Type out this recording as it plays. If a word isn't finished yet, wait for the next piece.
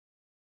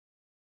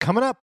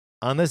Coming up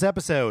on this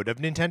episode of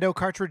Nintendo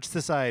Cartridge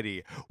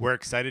Society, we're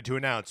excited to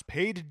announce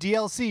paid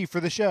DLC for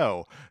the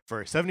show.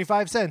 For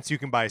 75 cents, you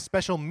can buy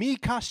special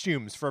Mii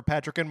costumes for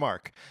Patrick and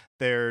Mark.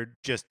 They're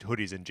just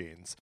hoodies and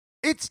jeans.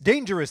 It's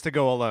dangerous to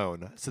go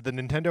alone, so the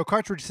Nintendo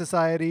Cartridge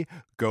Society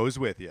goes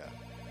with you.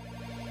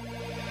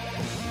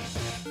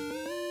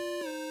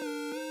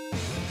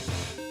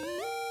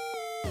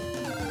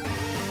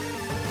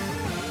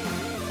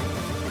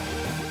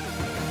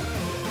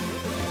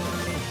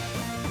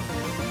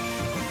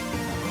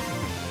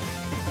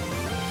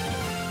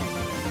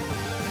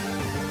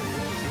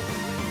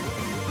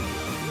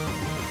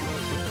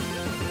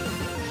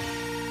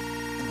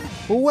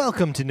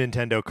 Welcome to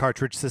Nintendo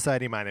Cartridge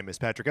Society. My name is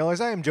Patrick Ellers.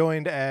 I am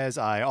joined, as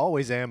I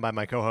always am, by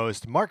my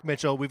co-host, Mark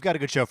Mitchell. We've got a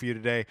good show for you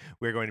today.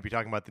 We're going to be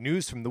talking about the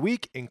news from the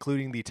week,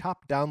 including the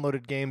top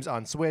downloaded games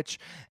on Switch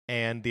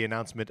and the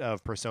announcement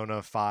of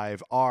Persona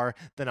 5R.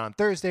 Then on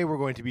Thursday, we're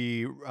going to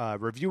be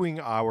reviewing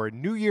our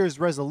New Year's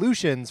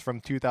resolutions from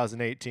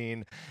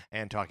 2018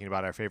 and talking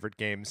about our favorite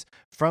games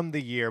from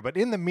the year. But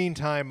in the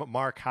meantime,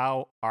 Mark,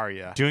 how are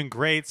you? Doing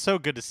great. So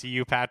good to see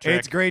you, Patrick.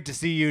 It's great to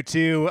see you,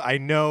 too. I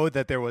know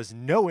that there was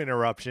no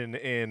interruption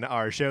in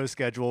our show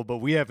schedule, but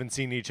we haven't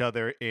seen each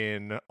other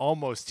in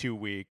almost 2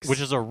 weeks. Which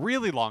is a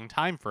really long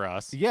time for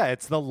us. Yeah,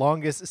 it's the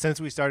longest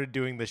since we started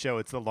doing the show.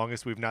 It's the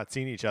longest we've not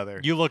seen each other.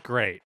 You look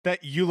great.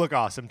 That you look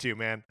awesome, too,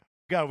 man.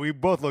 God, we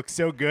both look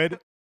so good.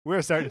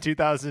 We're starting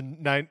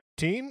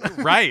 2019.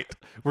 Right.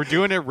 We're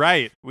doing it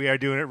right. We are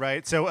doing it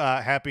right. So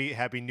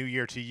happy New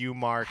Year to you,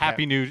 Mark.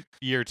 Happy New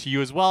Year to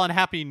you as well, and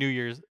Happy New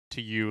Year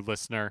to you,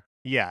 listener.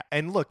 Yeah,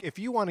 and look, if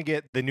you want to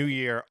get the new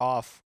year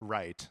off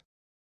right,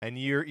 and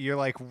you're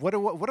like, what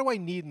do I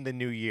need in the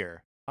new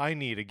year? I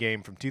need a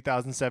game from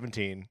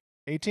 2017.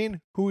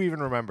 18? Who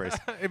even remembers?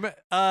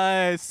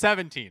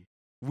 17.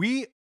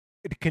 We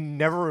can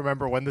never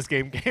remember when this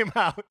game came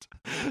out.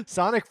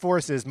 Sonic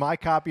Forces, my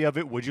copy of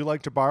it. Would you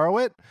like to borrow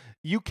it?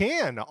 You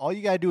can. All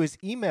you got to do is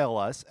email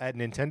us at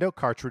Nintendo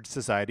Cartridge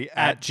Society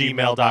at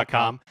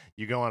gmail.com.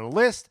 You go on a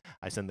list.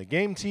 I send the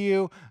game to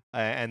you,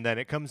 and then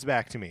it comes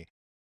back to me.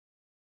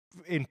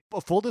 In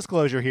full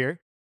disclosure here,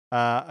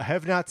 I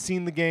have not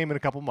seen the game in a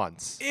couple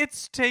months.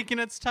 It's taking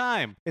its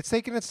time. It's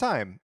taking its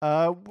time,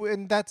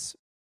 and that's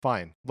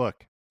fine.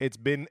 Look, it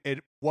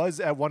was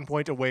at one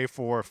point away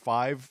for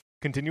 5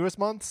 continuous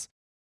months,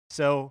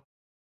 so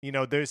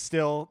there's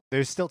still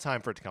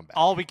time for it to come back.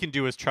 All we can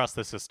do is trust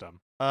the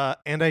system.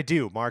 And I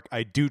do, Mark.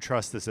 I do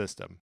trust the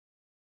system.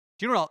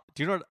 Do you know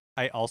what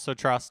I also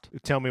trust?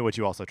 Tell me what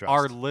you also trust.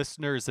 Our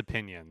listeners'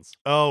 opinions.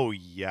 Oh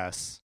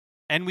yes,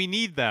 and we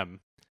need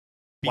them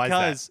Why is that?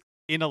 because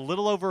in a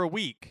little over a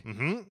week,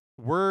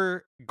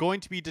 we're going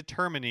to be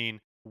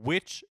determining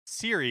which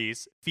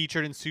series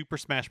featured in Super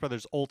Smash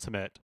Bros.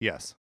 Ultimate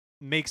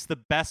makes the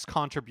best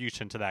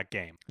contribution to that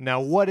game. Now,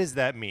 what does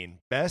that mean?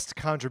 Best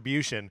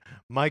contribution?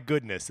 My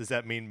goodness, does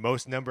that mean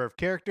most number of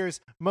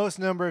characters, most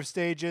number of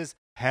stages,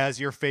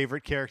 has your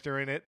favorite character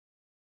in it?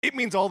 It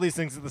means all these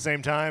things at the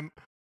same time.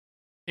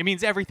 It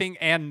means everything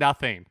and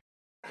nothing.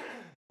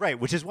 Right,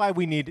 which is why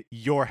we need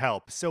your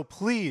help. So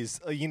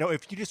please,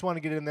 if you just want to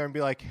get in there and be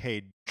like,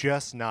 hey,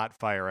 just not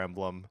Fire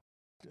Emblem,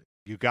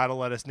 you got to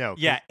let us know.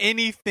 Yeah,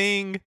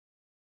 anything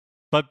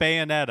but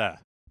Bayonetta.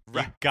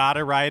 Right. You got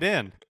to write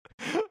in.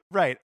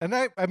 Right. And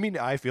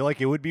I feel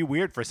like it would be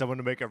weird for someone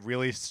to make a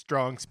really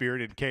strong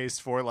spirited case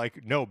for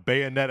no,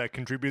 Bayonetta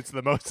contributes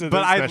the most to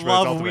But the I Smash Bros.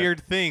 love Ultimate.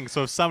 weird things,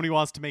 so if somebody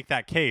wants to make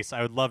that case,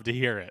 I would love to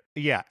hear it.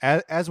 Yeah,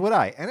 as would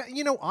I. And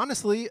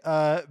honestly,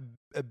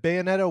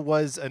 Bayonetta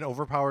was an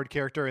overpowered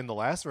character in the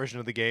last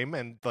version of the game,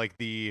 and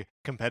the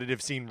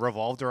competitive scene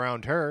revolved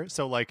around her.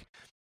 So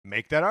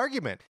make that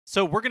argument.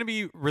 So we're going to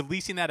be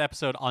releasing that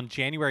episode on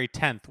January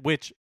 10th,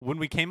 which when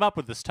we came up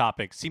with this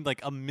topic seemed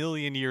like a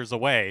million years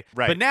away.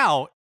 Right. But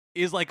now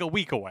is like a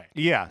week away.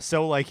 Yeah,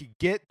 so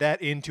get that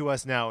into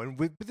us now. And it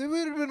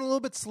would have been a little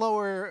bit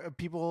slower,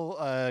 people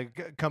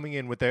coming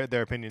in with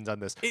their opinions on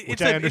this,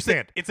 which I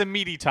understand. It's a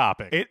meaty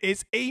topic. It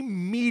is a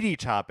meaty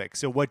topic.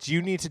 So what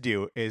you need to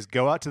do is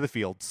go out to the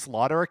field,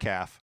 slaughter a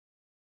calf,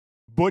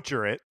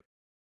 butcher it,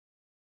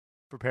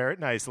 prepare it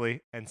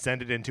nicely, and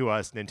send it in to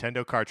us,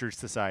 Nintendo Cartridge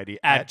Society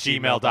at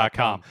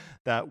gmail.com.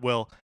 That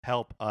will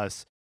help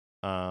us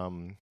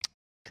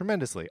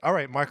tremendously. All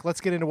right, Mark, let's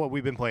get into what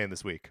we've been playing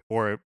this week,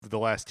 or the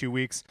last 2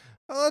 weeks.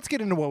 Let's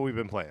get into what we've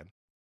been playing.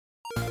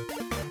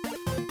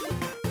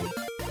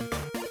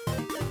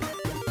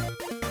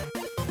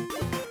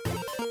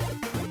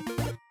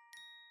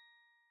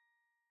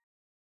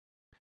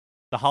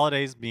 The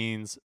holidays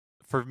means,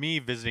 for me,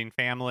 visiting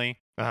family.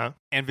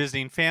 And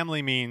visiting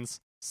family means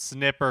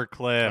snipper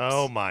clips.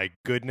 Oh my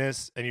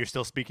goodness. And you're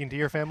still speaking to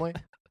your family?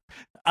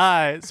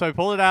 So I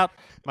pulled it out.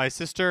 My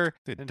sister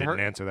didn't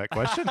answer that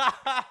question.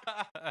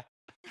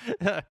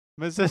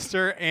 My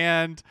sister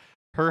and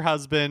her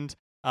husband,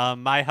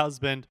 my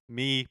husband,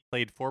 me,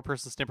 played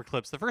 4-person snipper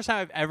clips. The first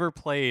time I've ever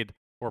played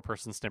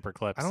 4-person Snipper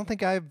Clips. I don't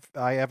think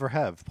I ever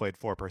have played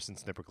 4-person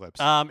Snipper Clips.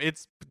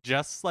 It's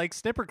just like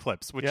Snipper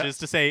Clips, which Yep. is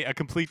to say a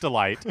complete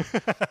delight.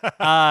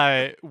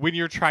 When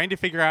you're trying to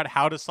figure out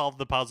how to solve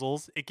the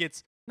puzzles, it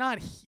gets not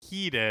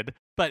heated,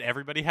 but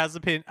everybody has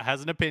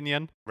an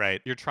opinion.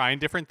 Right. You're trying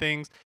different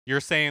things. You're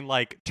saying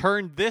like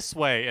turn this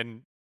way,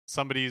 and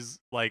somebody's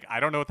like, I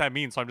don't know what that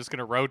means, so I'm just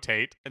gonna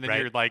rotate. And then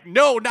Right. you're like,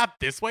 no, not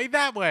this way,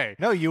 that way.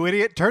 No, you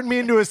idiot! Turn me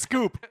into a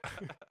scoop.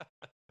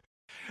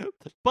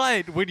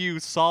 But when you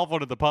solve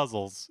one of the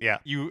puzzles, Yeah.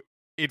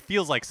 it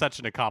feels like such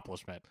an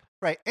accomplishment.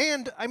 Right.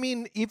 And I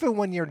mean, even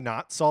when you're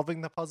not solving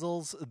the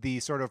puzzles,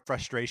 the sort of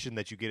frustration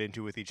that you get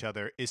into with each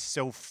other is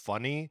so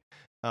funny.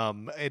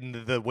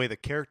 And the way the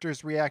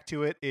characters react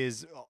to it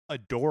is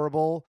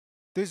adorable.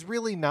 There's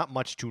really not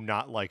much to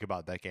not like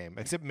about that game,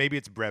 except maybe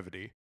its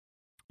brevity.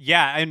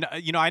 Yeah, and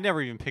I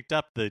never even picked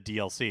up the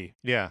DLC.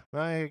 Yeah.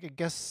 I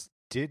guess,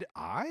 did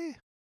I?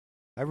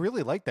 I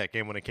really liked that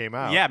game when it came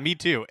out. Yeah, me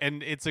too.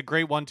 And it's a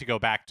great one to go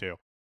back to.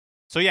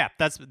 So yeah,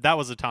 that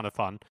was a ton of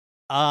fun.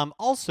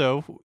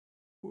 Also,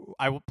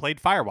 I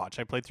played Firewatch.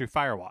 I played through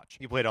Firewatch.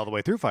 You played all the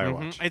way through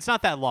Firewatch. It's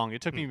not that long.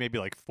 It took me maybe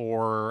like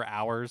 4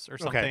 hours or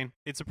something. Okay.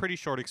 It's a pretty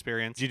short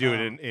experience. Did you do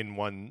it in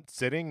one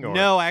sitting? Or?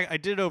 No, I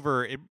did it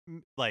over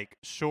like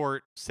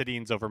short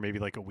sittings over maybe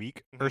like a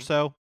week or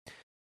so.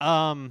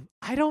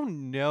 I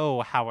don't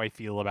know how I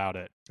feel about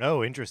it.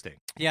 Oh, interesting.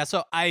 Yeah,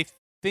 so I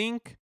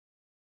think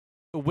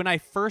when I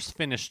first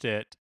finished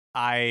it,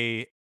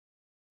 it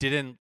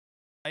didn't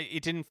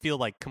feel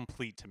like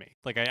complete to me.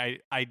 Like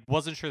I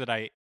wasn't sure that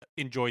I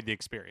enjoyed the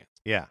experience.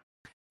 Yeah.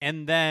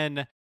 And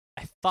then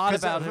I thought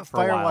about it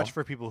for a while. Firewatch,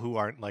 for people who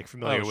aren't like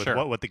familiar with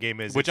sure. what the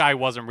game is, Which I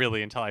wasn't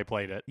really until I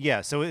played it.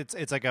 Yeah, so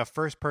it's like a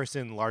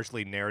first-person,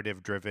 largely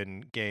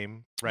narrative-driven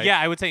game, right? Yeah,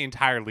 I would say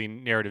entirely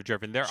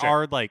narrative-driven. There Sure.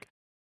 are like,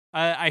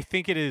 I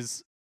think it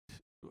is,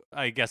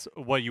 I guess,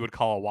 what you would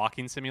call a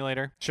walking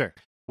simulator. Sure.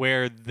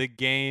 Where the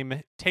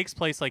game takes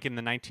place like in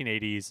the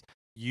 1980s.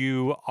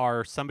 You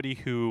are somebody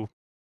who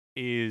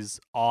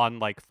is on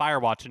like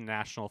Firewatch in a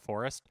national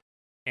forest,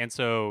 and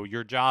so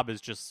your job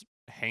is just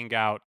hang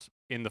out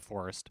in the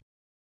forest,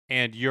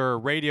 and you're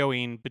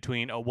radioing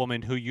between a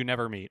woman who you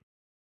never meet,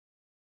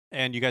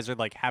 and you guys are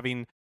like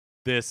having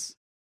this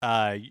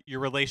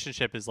your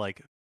relationship is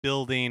like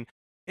building.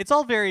 It's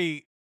all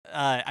very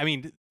I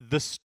mean,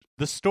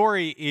 the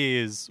story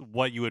is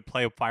what you would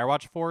play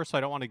Firewatch for, so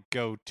I don't want to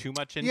go too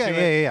much into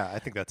it. Yeah. I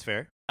think that's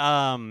fair.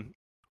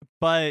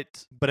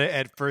 But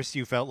at first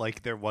you felt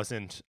like there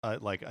wasn't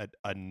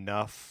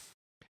enough.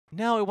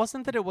 No, it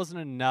wasn't that it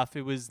wasn't enough.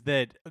 It was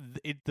that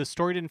the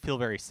story didn't feel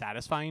very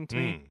satisfying to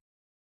me.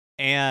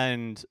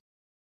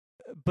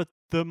 But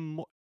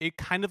it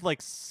kind of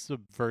like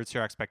subverts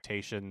your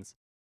expectations.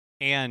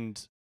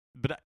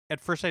 But at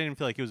first I didn't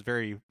feel like it was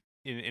very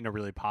in a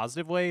really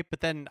positive way.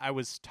 But then I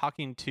was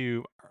talking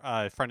to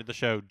a friend of the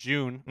show,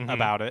 June,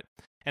 about it.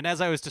 And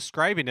as I was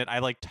describing it, I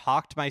like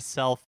talked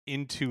myself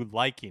into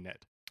liking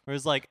it. It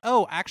was like,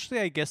 oh, actually,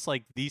 I guess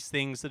like these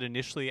things that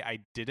initially I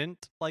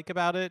didn't like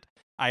about it,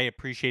 I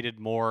appreciated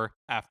more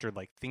after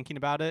like thinking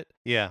about it.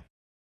 Yeah.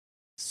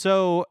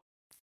 So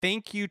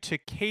thank you to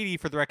Katie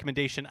for the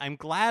recommendation. I'm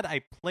glad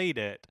I played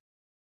it.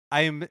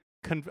 I'm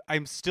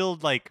still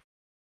like,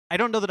 I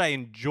don't know that I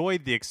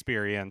enjoyed the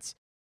experience,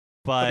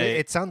 but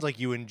it sounds like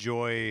you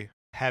enjoy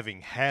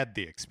having had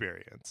the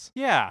experience.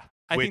 Yeah.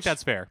 I think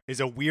that's fair. Is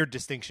a weird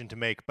distinction to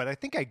make, but I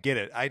think I get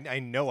it. I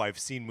know I've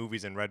seen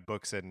movies and read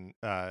books and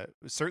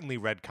certainly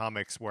read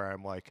comics where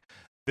I'm like,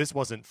 this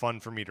wasn't fun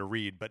for me to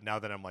read, but now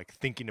that I'm like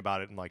thinking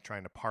about it and like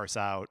trying to parse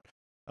out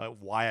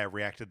why I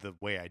reacted the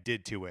way I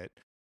did to it,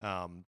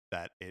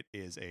 that it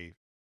is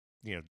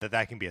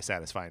that can be a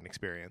satisfying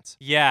experience.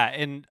 Yeah,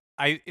 and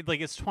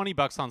it's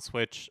 $20 on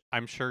Switch.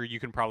 I'm sure you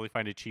can probably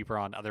find it cheaper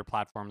on other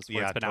platforms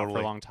where it's been out for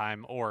a long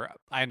time. Or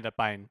I ended up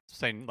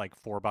saying like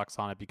 $4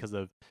 on it because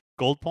of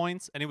gold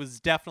points, and it was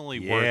definitely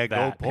worth that. Yeah,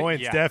 gold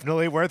points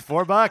definitely worth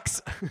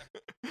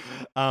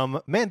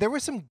 $4. Man, there were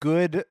some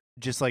good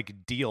just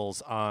like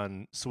deals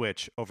on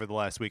Switch over the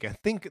last week. I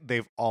think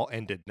they've all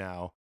ended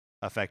now,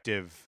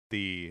 effective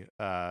the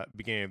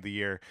beginning of the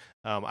year.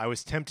 I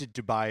was tempted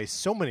to buy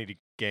so many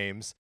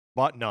games,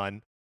 bought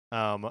none.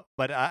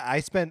 But I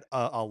spent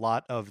a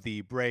lot of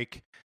the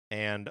break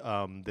and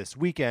this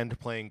weekend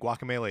playing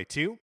Guacamelee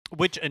 2.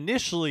 Which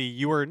initially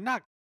you were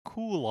not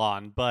cool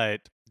on,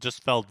 but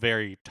just felt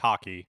very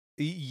talky.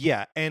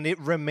 Yeah, and it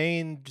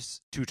remained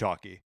too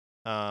talky.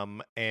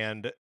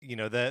 And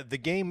the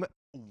game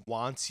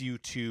wants you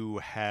to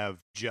have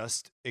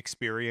just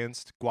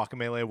experienced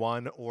Guacamelee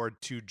 1 or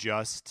to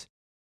just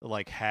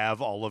like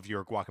have all of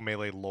your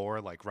Guacamelee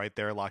lore like right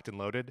there locked and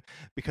loaded,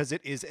 because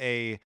it is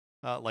a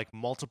like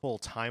multiple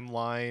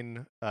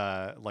timeline,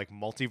 like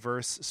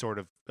multiverse sort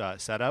of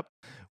setup,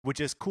 which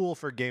is cool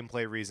for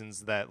gameplay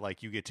reasons that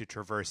like you get to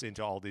traverse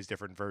into all these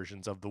different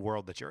versions of the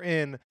world that you're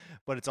in,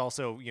 but it's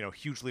also,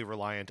 hugely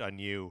reliant on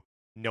you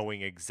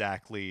knowing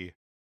exactly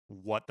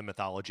what the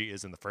mythology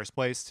is in the first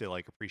place to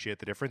like appreciate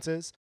the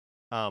differences.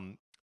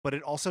 But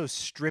it also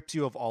strips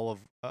you of all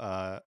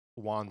of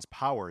Juan's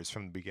powers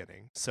from the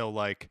beginning. So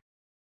like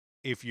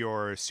if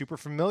you're super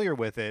familiar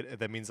with it,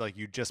 that means like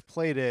you just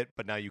played it,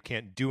 but now you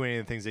can't do any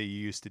of the things that you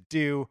used to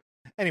do.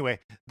 Anyway,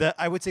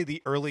 I would say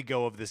the early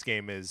go of this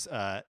game is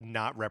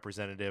not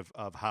representative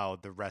of how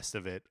the rest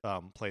of it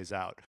plays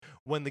out.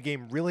 When the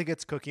game really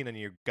gets cooking and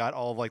you've got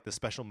all of like the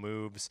special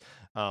moves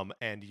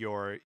and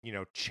you're,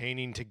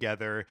 chaining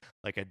together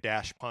like a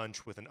dash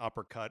punch with an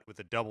uppercut, with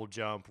a double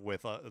jump,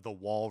 with the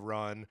wall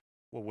run,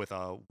 with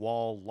a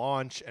wall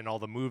launch, and all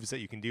the moves that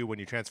you can do when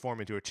you transform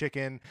into a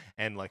chicken,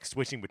 and like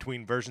switching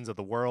between versions of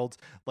the world,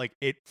 like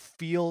it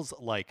feels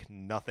like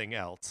nothing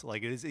else.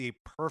 Like it is a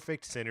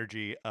perfect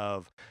synergy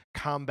of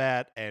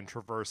combat and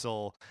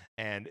traversal,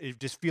 and it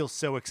just feels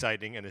so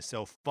exciting and is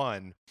so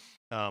fun.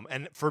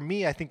 And for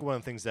me, I think one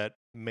of the things that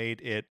made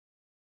it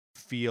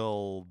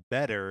feel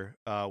better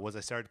was I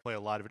started to play a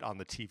lot of it on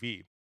the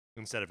TV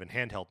instead of in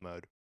handheld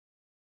mode,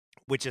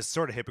 which is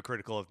sort of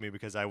hypocritical of me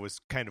because I was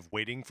kind of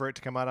waiting for it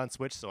to come out on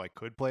Switch so I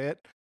could play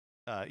it,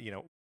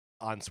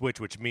 on Switch,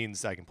 which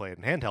means I can play it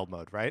in handheld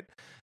mode, right?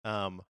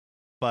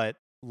 But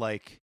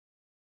like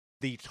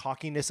the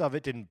talkiness of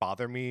it didn't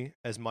bother me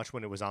as much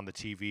when it was on the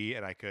TV,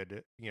 and I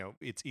could,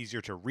 it's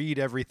easier to read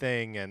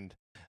everything, and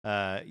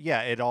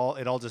it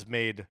all just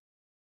made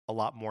a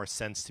lot more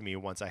sense to me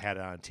once I had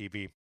it on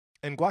TV.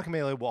 And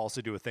Guacamelee will also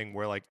do a thing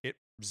where like it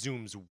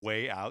zooms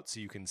way out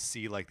so you can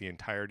see like the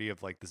entirety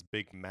of like this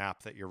big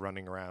map that you're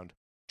running around,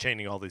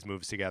 chaining all these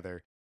moves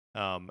together.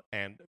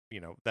 And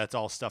that's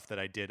all stuff that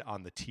I did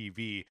on the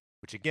TV,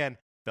 which again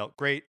felt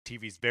great.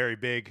 TV's very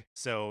big,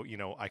 so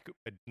I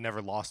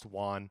never lost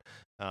one.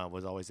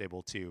 Was always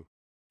able to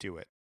do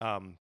it.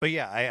 But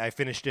yeah, I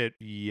finished it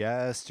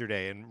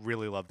yesterday and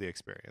really loved the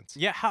experience.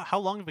 Yeah, how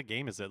long of a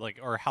game is it? Like,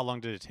 or how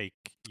long did it take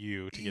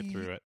you to get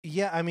through it?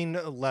 Yeah, I mean,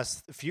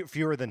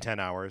 fewer than 10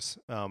 hours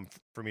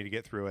for me to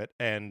get through it.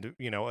 And,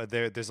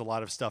 there's a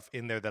lot of stuff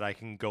in there that I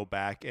can go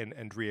back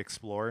and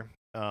re-explore.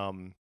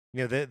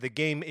 The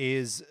game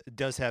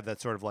does have that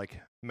sort of like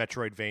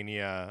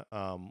Metroidvania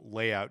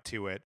layout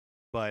to it,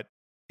 but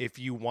if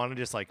you want to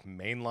just like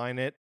mainline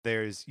it,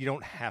 you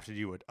don't have to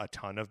do a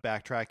ton of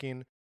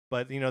backtracking.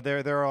 But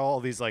there are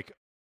all these like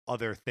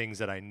other things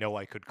that I know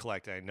I could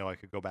collect, and I know I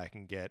could go back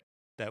and get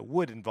that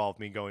would involve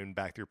me going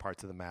back through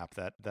parts of the map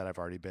that I've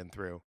already been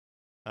through.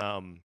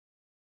 I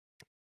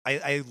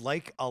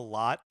like a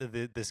lot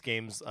this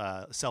game's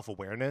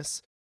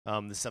self-awareness.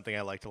 This is something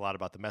I liked a lot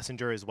about The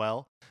Messenger as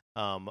well.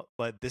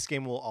 But this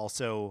game will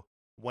also,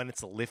 when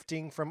it's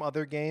lifting from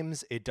other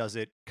games, it does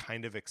it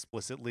kind of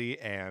explicitly,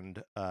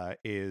 and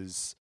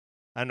it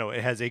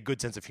has a good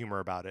sense of humor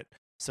about it.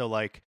 So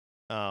like,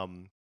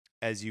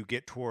 as you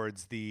get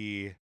towards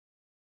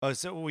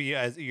as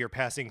you're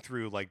passing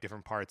through like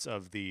different parts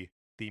of the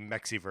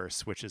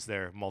Mexiverse, which is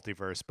their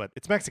multiverse, but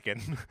it's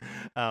Mexican.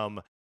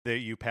 That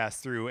you pass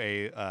through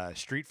a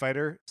Street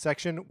Fighter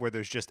section where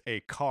there's just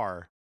a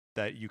car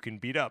that you can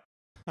beat up.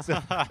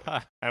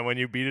 And when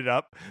you beat it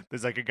up,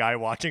 there's like a guy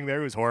watching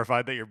there who's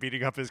horrified that you're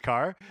beating up his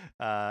car.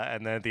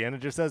 And then at the end,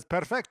 it just says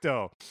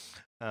 "Perfecto."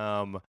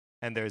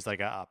 And there's like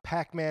a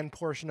Pac-Man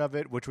portion of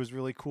it, which was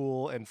really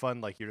cool and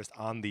fun. Like you're just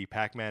on the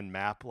Pac-Man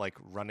map, like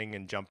running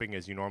and jumping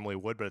as you normally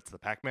would, but it's the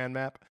Pac-Man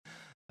map.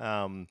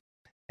 There's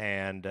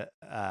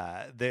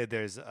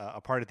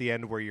a part at the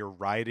end where you're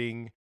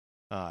riding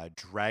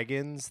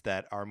dragons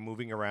that are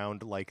moving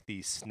around like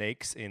the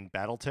snakes in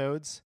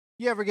Battletoads.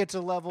 You ever get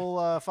to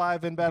level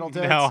 5 in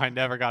Battletoads? No, I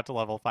never got to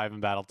level 5 in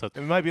Battletoads.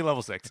 It might be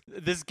level 6.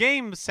 This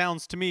game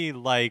sounds to me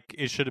like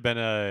it should have been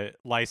a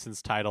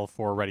licensed title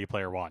for Ready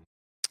Player One.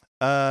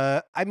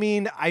 I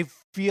mean, I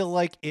feel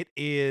like it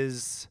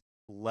is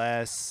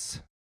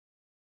less.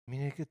 I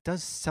mean, it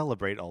does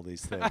celebrate all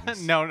these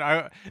things.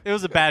 No, it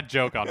was a bad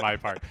joke on my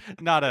part,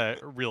 not a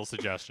real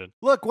suggestion.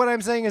 Look, what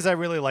I'm saying is I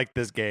really like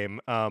this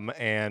game.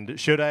 And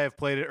should I have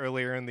played it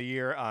earlier in the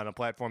year on a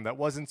platform that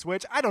wasn't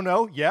Switch? I don't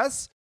know.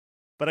 Yes,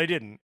 but I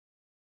didn't.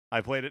 I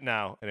played it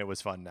now, and it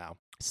was fun now.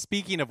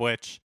 Speaking of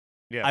which,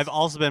 yes. I've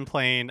also been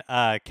playing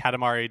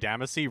Katamari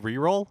Damacy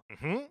Reroll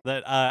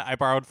that I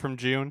borrowed from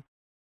June.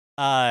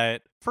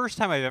 First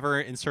time I've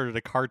ever inserted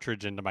a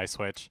cartridge into my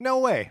Switch. No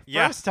way.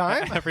 Yeah, first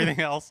time?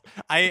 Everything else,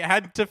 I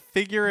had to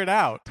figure it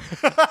out.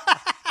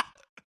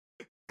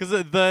 Because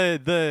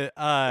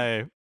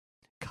the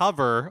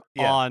cover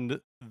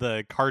on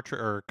the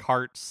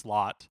cart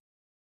slot,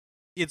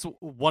 it's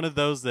one of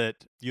those that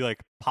you like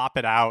pop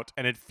it out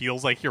and it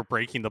feels like you're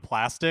breaking the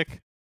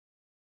plastic,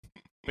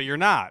 but you're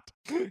not.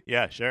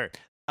 Yeah, sure.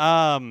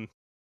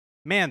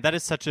 Man, that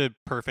is such a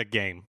perfect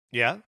game.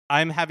 Yeah?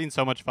 I'm having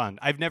so much fun.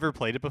 I've never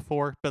played it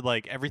before, but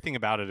like everything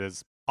about it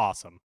is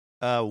awesome.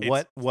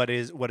 What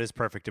is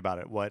perfect about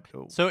it?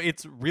 So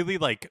it's really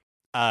like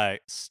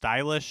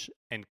stylish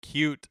and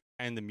cute,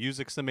 and the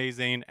music's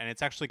amazing, and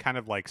it's actually kind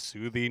of like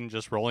soothing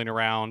just rolling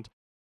around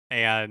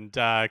and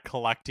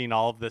collecting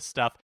all of this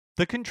stuff.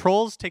 The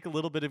controls take a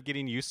little bit of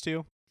getting used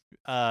to.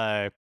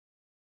 I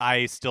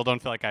still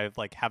don't feel like I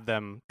have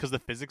them because the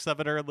physics of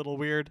it are a little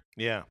weird.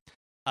 Yeah.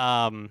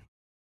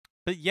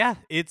 But yeah,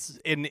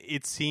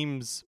 it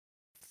seems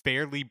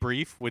fairly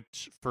brief,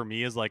 which for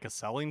me is like a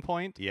selling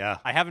point. Yeah.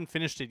 I haven't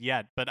finished it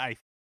yet, but I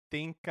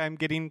think I'm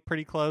getting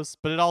pretty close,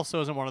 but it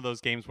also isn't one of those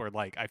games where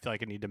like I feel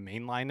like I need to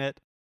mainline it.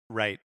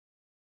 Right.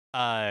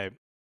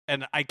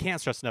 And I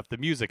can't stress enough, the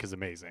music is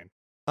amazing.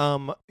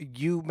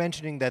 You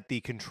mentioning that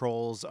the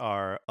controls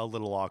are a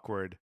little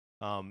awkward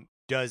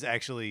does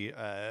actually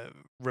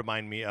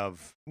remind me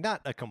of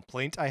not a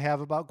complaint I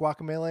have about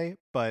Guacamelee,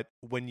 but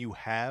when you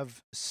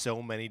have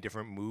so many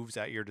different moves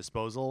at your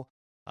disposal,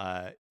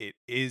 it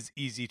is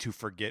easy to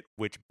forget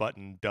which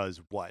button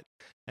does what.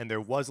 And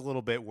there was a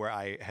little bit where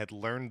I had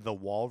learned the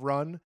wall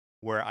run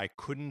where I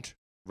couldn't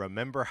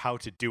remember how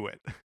to do it.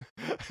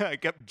 I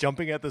kept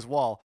jumping at this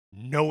wall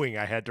knowing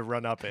I had to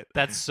run up it.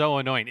 That's so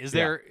annoying.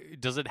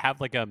 Does it have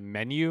like a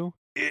menu?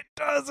 It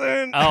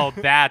doesn't. Oh,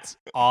 that's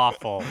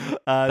awful.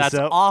 That's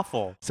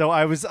awful. So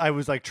I was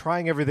like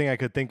trying everything I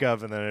could think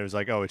of, and then it was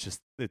like, oh,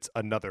 it's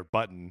another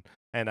button.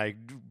 And I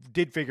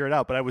did figure it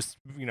out, but I was,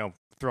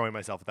 throwing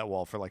myself at that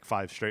wall for like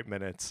 5 straight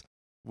minutes,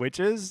 which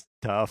is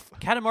tough.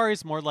 Katamari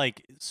is more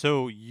like,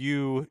 so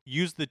you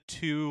use the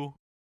 2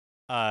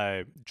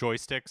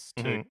 joysticks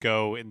to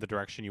go in the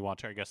direction you want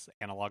to. I guess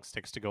analog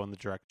sticks to go in the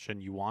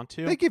direction you want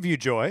to. They give you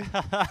joy.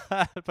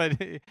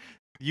 But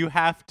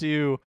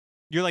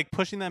you're like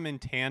pushing them in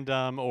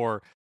tandem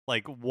or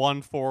like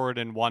one forward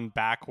and one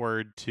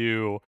backward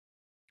to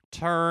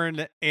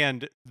turn,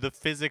 and the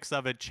physics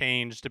of it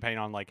change depending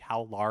on like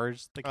how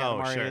large the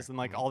Katamari is and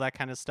like all that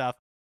kind of stuff.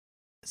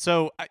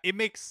 So it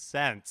makes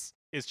sense.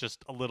 It's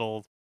just a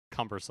little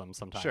cumbersome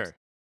sometimes. Sure.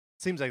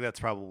 Seems like that's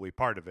probably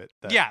part of it.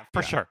 Yeah,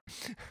 for sure.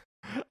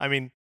 I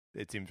mean,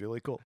 it seems really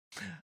cool.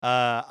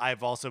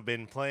 I've also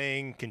been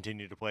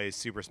continue to play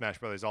Super Smash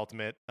Bros.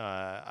 Ultimate.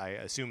 I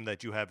assume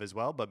that you have as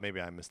well, but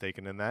maybe I'm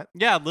mistaken in that.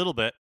 Yeah, a little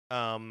bit.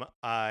 On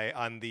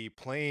the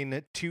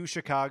plane to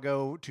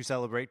Chicago to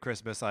celebrate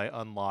Christmas, I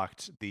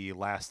unlocked the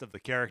last of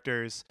the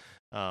characters.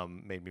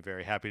 Made me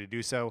very happy to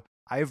do so.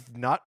 I've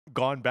not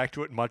gone back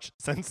to it much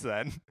since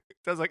then.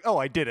 I was like, oh,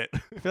 I did it.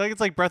 I feel like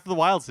it's like Breath of the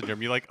Wild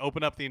syndrome. You like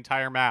open up the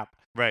entire map.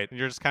 Right. And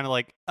you're just kind of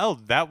like, oh,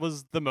 that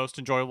was the most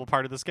enjoyable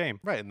part of this game.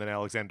 Right. And then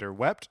Alexander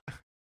wept.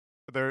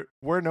 There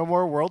were no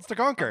more worlds to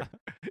conquer,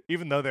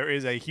 even though there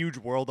is a huge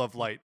world of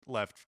light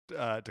left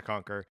to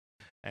conquer.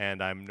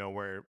 And I'm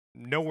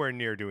nowhere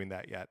near doing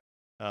that yet.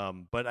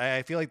 But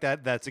I feel like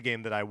that's a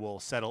game that I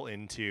will settle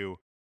into,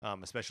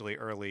 especially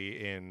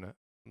early in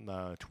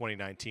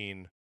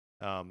 2019.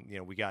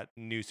 We got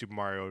new Super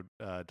Mario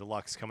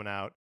Deluxe coming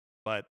out.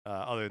 But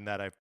other than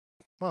that,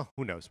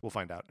 who knows? We'll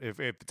find out if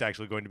it's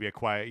actually going to be a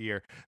quiet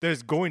year.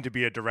 There's going to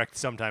be a direct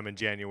sometime in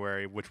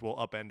January, which will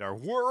upend our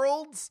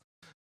worlds.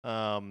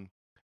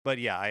 But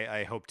yeah,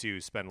 I hope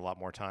to spend a lot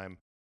more time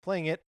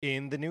playing it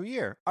in the new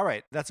year. All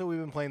right, that's what we've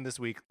been playing this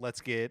week.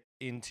 Let's get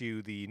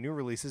into the new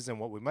releases and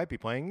what we might be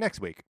playing next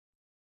week.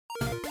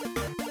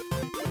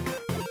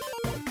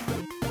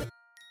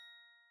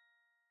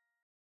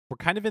 We're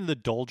kind of in the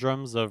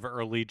doldrums of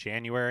early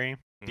January.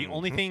 The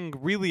only thing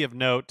really of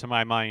note to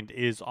my mind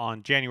is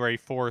on January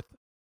 4th,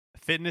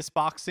 Fitness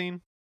Boxing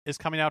is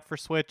coming out for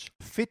Switch.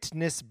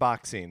 Fitness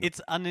Boxing.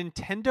 It's a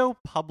Nintendo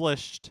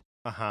published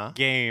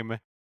game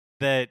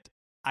that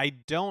I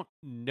don't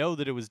know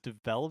that it was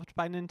developed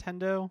by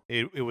Nintendo.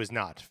 It was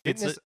not.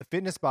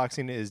 Fitness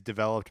Boxing is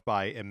developed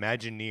by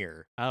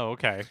Imagineer. Oh,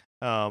 okay.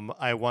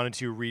 I wanted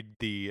to read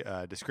the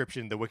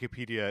description, the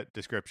Wikipedia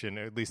description,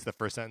 or at least the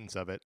first sentence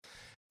of it.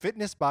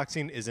 Fitness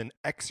Boxing is an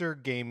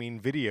exergaming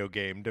video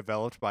game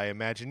developed by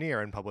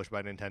Imagineer and published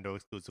by Nintendo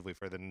exclusively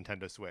for the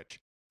Nintendo Switch.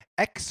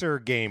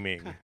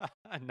 Exergaming.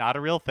 Not a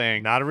real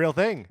thing. Not a real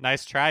thing.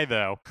 Nice try,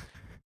 though.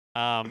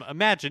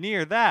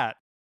 Imagineer that.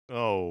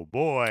 Oh,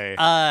 boy.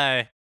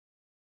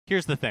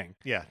 Here's the thing.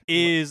 Yeah.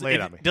 Lay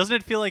it on me. Doesn't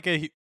it feel like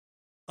a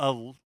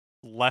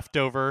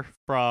leftover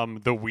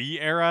from the Wii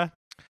era?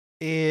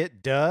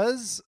 It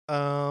does.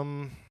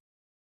 It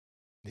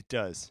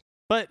does.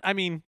 But, I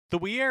mean, the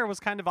Wii era was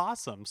kind of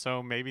awesome,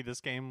 so maybe this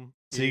game...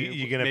 So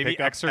you're going to pick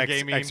up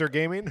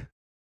Exergaming?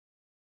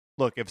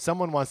 Look, if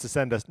someone wants to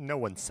send us... No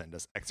one send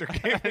us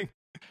Exergaming.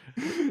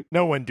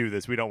 No one do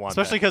this. We don't want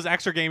Especially because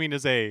Exergaming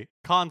is a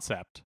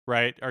concept,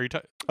 right? Are you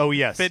talking... Oh,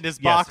 yes. Fitness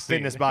Boxing.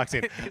 Fitness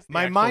Boxing.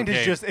 My mind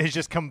has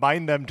just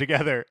combined them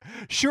together.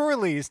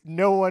 Surely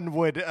no one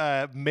would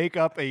make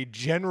up a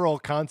general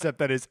concept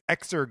that is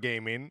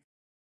Exergaming.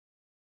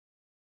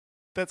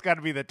 That's got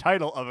to be the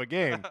title of a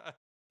game.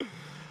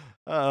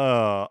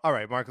 All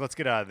right, Mark, let's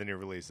get out of the new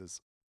releases.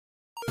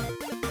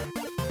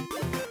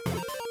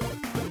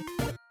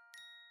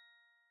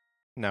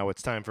 Now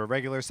it's time for a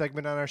regular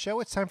segment on our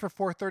show. It's time for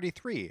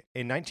 433.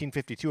 In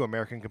 1952,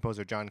 American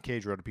composer John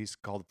Cage wrote a piece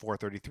called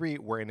 433,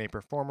 wherein a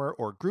performer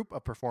or group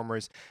of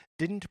performers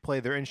didn't play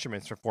their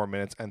instruments for 4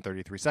 minutes and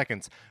 33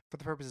 seconds. For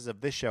the purposes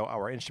of this show,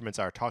 our instruments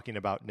are talking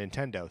about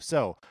Nintendo.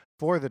 So,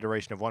 for the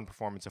duration of one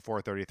performance of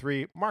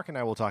 433, Mark and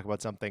I will talk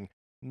about something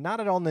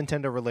not at all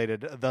Nintendo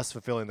related, thus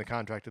fulfilling the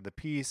contract of the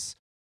piece.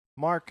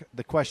 Mark,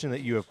 the question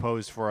that you have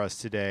posed for us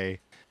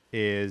today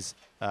is,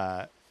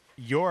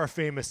 you're a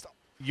famous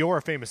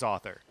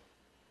author.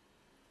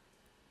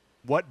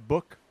 What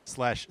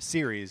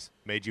book/series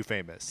made you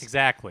famous?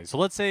 Exactly. So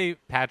let's say,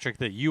 Patrick,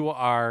 that you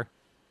are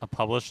A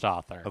published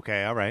author.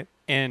 Okay, all right.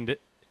 And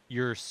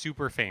you're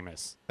super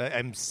famous.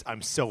 I'm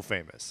so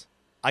famous.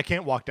 I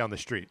can't walk down the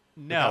street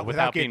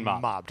without getting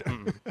being mobbed.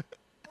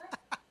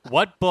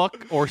 What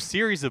book or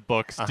series of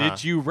books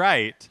did you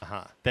write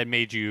Uh-huh. that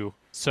made you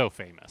so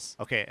famous?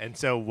 Okay, and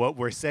so what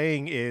we're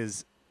saying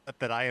is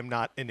that I am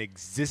not an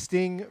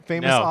existing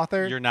famous No,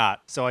 author. you're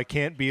not. So I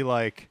can't be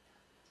like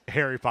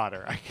Harry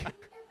Potter.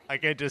 I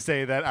can't just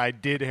say that I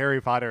did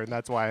Harry Potter and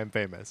that's why I'm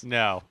famous.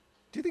 No.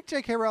 Do you think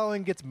J.K.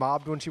 Rowling gets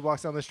mobbed when she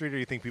walks down the street, or do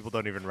you think people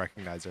don't even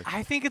recognize her?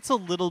 I think it's a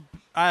little.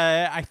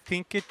 I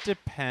think it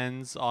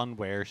depends on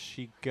where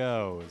she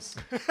goes.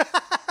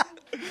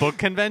 Book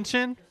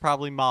convention,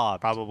 probably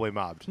mobbed. Probably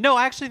mobbed. No,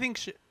 I actually think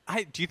she.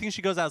 Do you think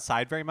she goes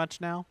outside very much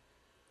now?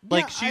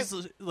 Like Yeah,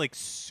 she's like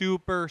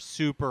super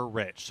super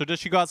rich. So does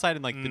she go outside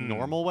in like the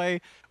normal way,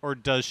 or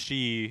does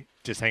she?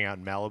 Just hang out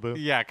in Malibu?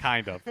 Yeah,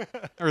 kind of,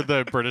 or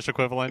the British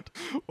equivalent.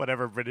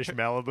 Whatever British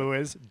Malibu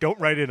is. Don't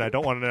write in. I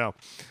don't want to know.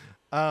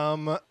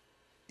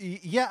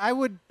 Yeah, I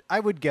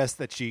would guess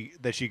that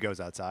she goes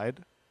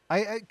outside.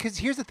 Because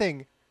here's the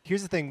thing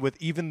with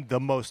even the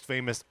most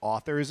famous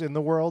authors in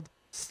the world,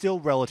 still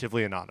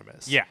relatively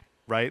anonymous. Yeah.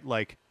 Right?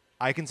 Like,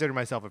 I consider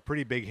myself a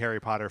pretty big Harry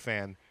Potter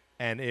fan,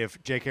 and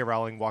if J.K.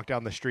 Rowling walked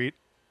down the street,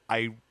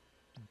 I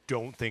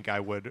don't think I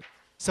would.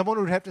 Someone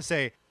would have to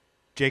say,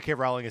 J.K.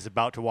 Rowling is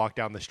about to walk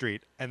down the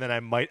street, and then I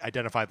might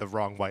identify the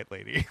wrong white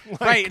lady.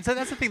 Right, and so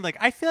that's the thing. Like,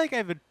 I feel like I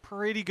have a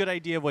pretty good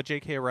idea of what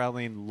J.K.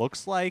 Rowling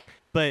looks like,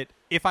 but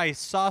if I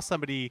saw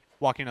somebody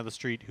walking down the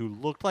street who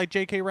looked like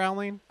J.K.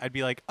 Rowling, I'd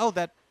be like, oh,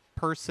 that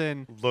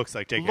person Looks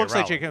like J.K. looks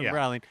Rowling. like J.K. Yeah.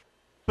 Rowling.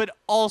 But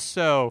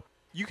also,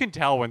 you can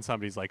tell when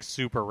somebody's like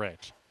super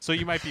rich. So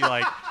you might be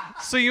like,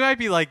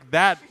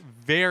 that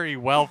very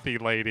wealthy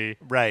lady,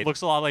 Right.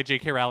 looks a lot like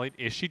J.K. Rowling.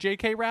 Is she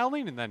J.K.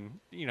 Rowling? And then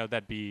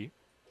that'd be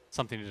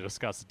something to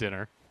discuss at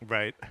dinner.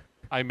 Right.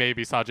 I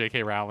maybe saw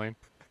J.K. Rowling.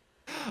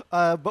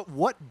 But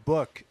what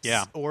book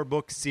Yeah. or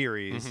book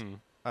series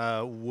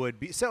would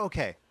be so?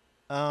 Okay,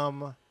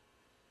 I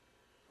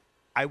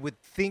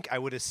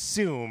would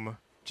assume,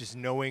 just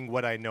knowing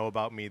what I know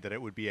about me, that it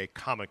would be a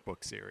comic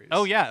book series.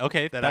 Oh yeah,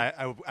 okay. that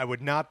I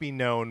would not be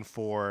known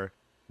for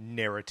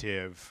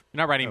narrative. You're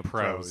not writing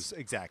prose.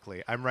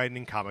 Exactly. I'm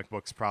writing comic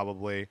books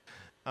probably.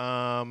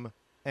 And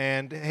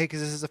hey,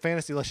 because this is a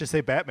fantasy, let's just say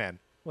Batman.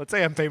 Let's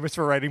say I'm famous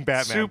for writing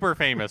Batman. Super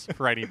famous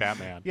for writing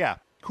Batman. Yeah.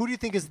 Who do you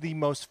think is the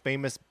most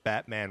famous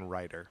Batman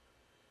writer?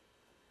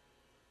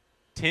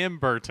 Tim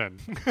Burton.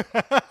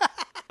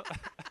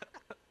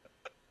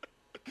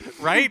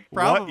 Right?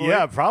 Probably.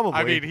 Yeah, probably.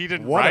 I mean, he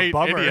didn't What a write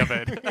bummer. any of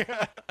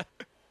it.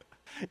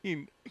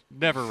 He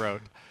never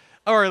wrote.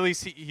 Or at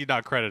least he's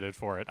not credited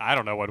for it. I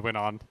don't know what went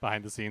on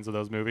behind the scenes of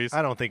those movies.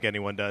 I don't think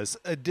anyone does.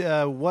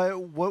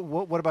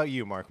 What about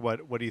you, Mark?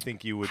 What do you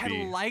think you would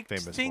be I'd like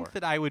famous to think for?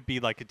 that I would be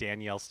like a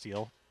Danielle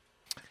Steele.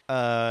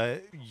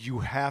 You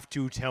have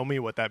to tell me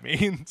what that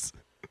means.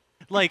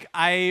 Like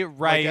I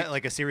write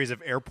like a series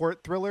of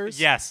airport thrillers.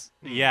 Yes.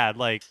 Yeah,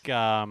 like or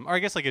I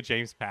guess like a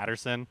James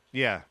Patterson.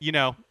 Yeah.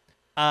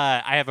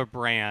 I have a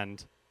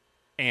brand,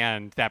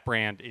 and that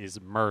brand is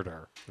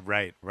murder.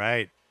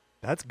 Right.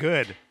 That's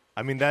good.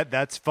 I mean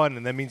that's fun,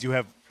 and that means you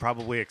have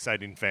probably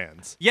exciting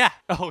fans. Yeah.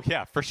 Oh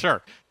yeah, for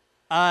sure.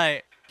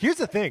 Here's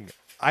the thing.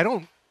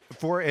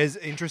 For as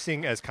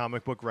interesting as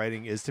comic book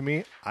writing is to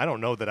me, I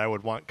don't know that I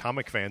would want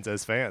comic fans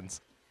as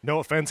fans. No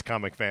offense,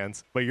 comic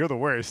fans, but you're the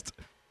worst.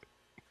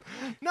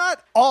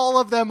 Not all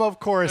of them, of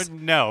course.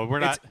 No, we're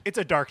not. It's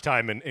a dark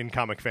time in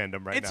comic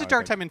fandom right now. It's a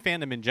dark time in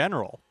fandom in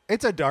general.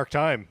 It's a dark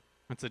time.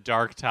 It's a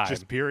dark time.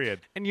 Just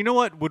period. And you know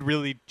what would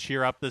really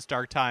cheer up this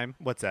dark time?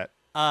 What's that?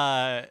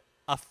 A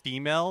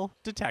female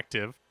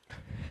detective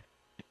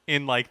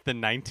in like the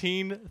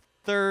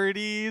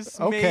 1930s.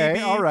 Okay, maybe.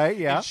 all right,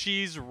 yeah. And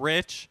she's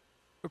rich,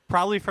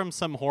 probably from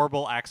some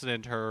horrible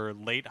accident her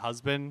late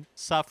husband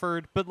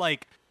suffered, but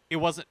like it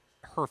wasn't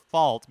her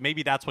fault.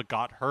 Maybe that's what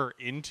got her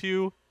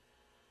into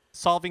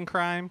solving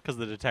crime, because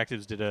the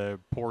detectives did a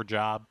poor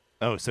job.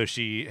 Oh, so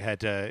she had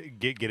to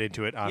get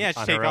into it on Yeah, she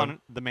on take her own? on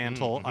the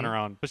mantle on her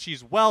own. But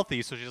she's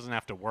wealthy, so she doesn't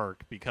have to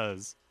work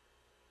because,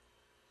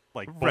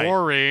 like, Right.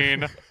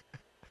 boring.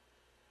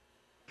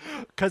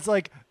 Because,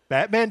 like,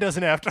 Batman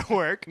doesn't have to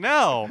work,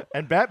 No.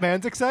 and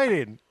Batman's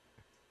exciting.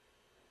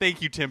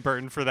 Thank you, Tim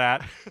Burton, for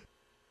that.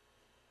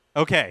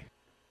 Okay.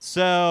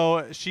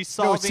 So she's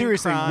solving No,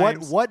 seriously,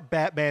 crimes. what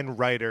Batman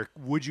writer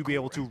would you be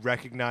able to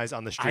recognize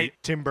on the street?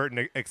 Tim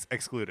Burton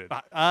excluded.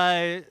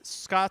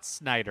 Scott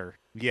Snyder.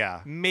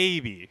 Yeah.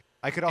 Maybe.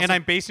 I could also... And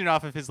I'm basing it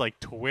off of his, like,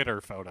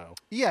 Twitter photo.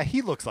 Yeah,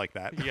 he looks like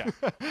that. Yeah.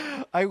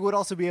 I would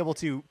also be able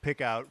to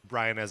pick out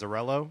Brian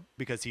Azzarello,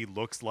 because he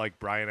looks like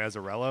Brian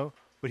Azzarello,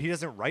 but he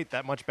doesn't write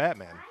that much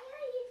Batman.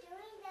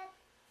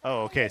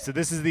 Oh, okay. So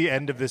this is the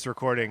end of this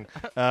recording.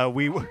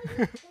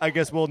 I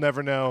guess we'll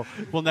never know.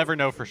 We'll never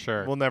know for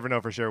sure. We'll never know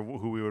for sure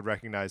who we would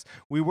recognize.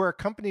 We were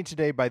accompanied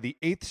today by the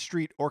 8th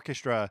Street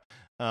Orchestra,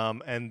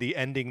 and the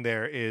ending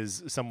there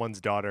is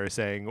someone's daughter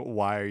saying,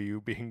 "Why are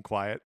you being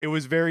quiet?" It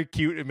was very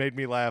cute. It made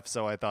me laugh,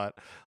 so I thought,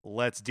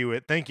 let's do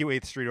it. Thank you,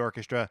 8th Street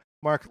Orchestra.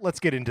 Mark,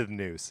 let's get into the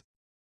news.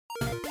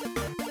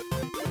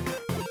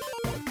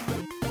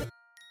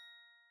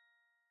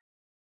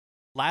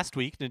 Last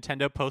week,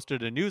 Nintendo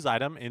posted a news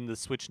item in the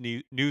Switch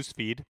news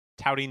feed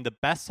touting the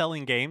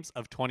best-selling games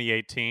of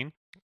 2018.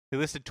 They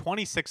listed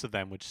 26 of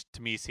them, which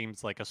to me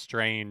seems like a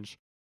strange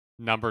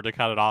number to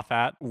cut it off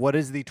at. What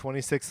is the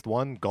 26th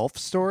one? Golf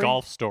Story?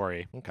 Golf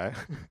Story. Okay.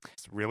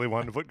 Just really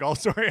wanted to put Golf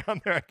Story on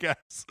there, I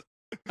guess.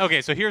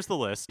 Okay, so here's the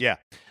list. Yeah.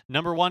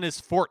 Number 1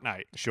 is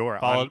Fortnite. Sure,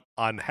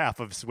 on half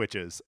of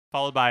Switches.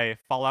 Followed by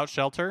Fallout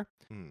Shelter,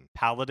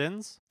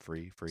 Paladins.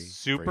 Free.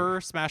 Super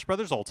Smash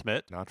Bros.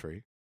 Ultimate. Not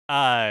free.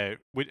 And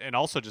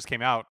also just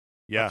came out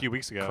a few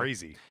weeks ago.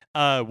 Crazy.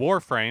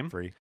 Warframe.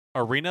 Free.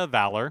 Arena of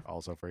Valor.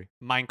 Also free.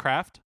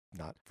 Minecraft.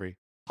 Not free.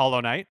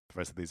 Hollow Knight. The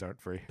rest of these aren't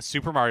free.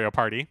 Super Mario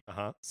Party.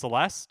 Uh-huh.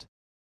 Celeste.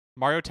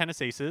 Mario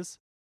Tennis Aces.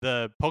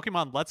 The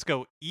Pokemon Let's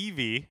Go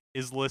Eevee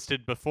is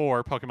listed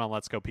before Pokemon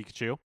Let's Go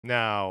Pikachu.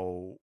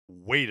 Now,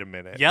 wait a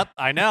minute. Yep,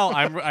 I know.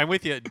 I'm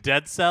with you.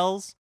 Dead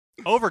Cells.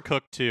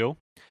 Overcooked 2.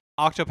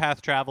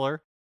 Octopath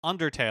Traveler.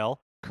 Undertale.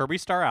 Kirby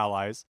Star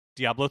Allies.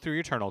 Diablo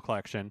 3 Eternal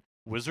Collection.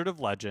 Wizard of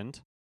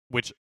Legend,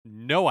 which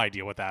no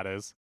idea what that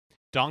is.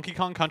 Donkey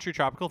Kong Country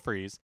Tropical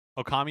Freeze.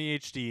 Okami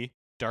HD.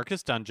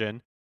 Darkest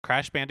Dungeon.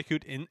 Crash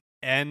Bandicoot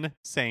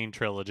Insane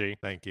Trilogy.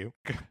 Thank you.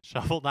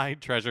 Shovel Knight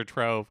Treasure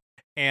Trove.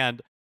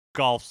 And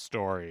Golf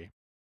Story.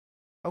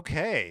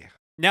 Okay.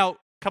 Now, a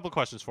couple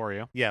questions for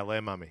you. Yeah, lay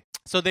 'em on me.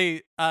 So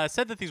they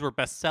said that these were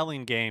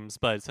best-selling games,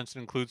 but since it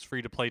includes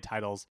free-to-play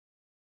titles,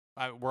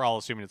 we're all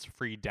assuming it's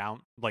free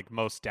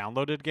most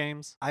downloaded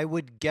games. I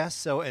would guess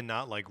so, and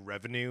not like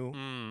revenue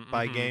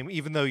by game,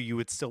 even though you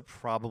would still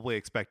probably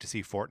expect to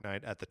see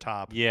Fortnite at the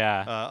top.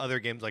 Yeah. Other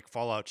games like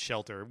Fallout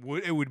Shelter,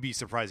 it would be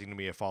surprising to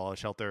me if Fallout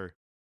Shelter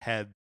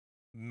had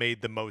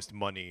made the most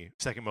money,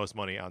 second most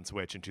money on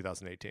Switch in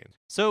 2018.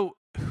 So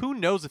who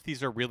knows if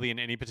these are really in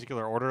any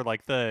particular order?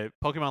 Like the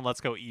Pokemon Let's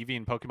Go Eevee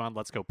and Pokemon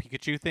Let's Go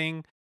Pikachu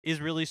thing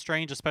is really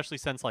strange, especially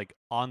since like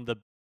on the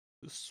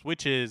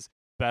Switch's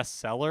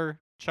bestseller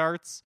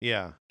charts,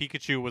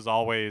 Pikachu was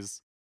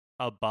always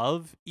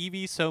above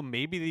Eevee, so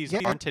maybe these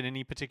aren't in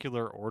any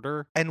particular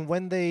order. And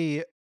when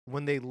they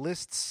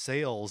list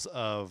sales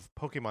of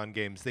Pokemon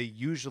games, they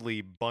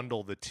usually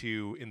bundle the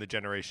two in the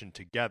generation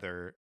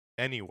together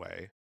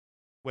anyway.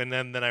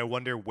 Then I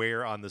wonder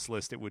where on this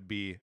list it would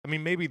be. I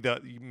mean, maybe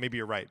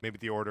you're right. Maybe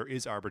the order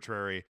is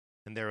arbitrary,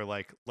 and they're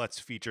like, let's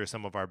feature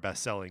some of our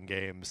best-selling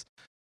games.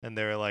 And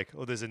they're like,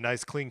 oh, there's a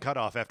nice clean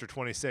cutoff after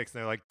 26. And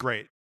they're like,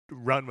 great,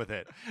 run with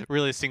it.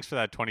 Really stinks for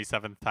that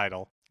 27th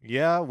title.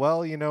 Yeah,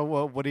 well, you know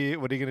what are you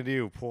gonna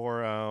do?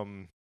 Poor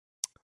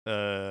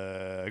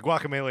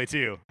Guacamelee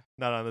 2,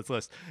 not on this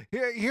list.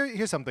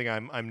 Here's something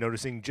I'm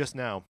noticing just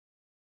now.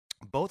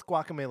 Both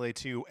Guacamelee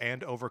 2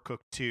 and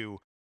Overcooked 2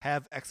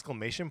 have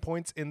exclamation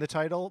points in the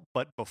title,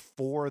 but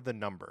before the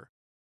number.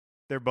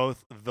 They're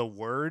both the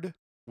word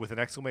with an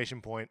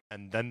exclamation point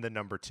and then the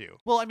number 2.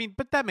 Well, I mean,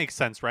 but that makes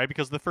sense, right?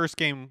 Because the first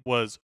game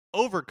was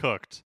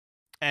Overcooked,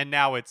 and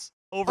now it's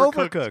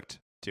Overcooked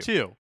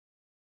 2.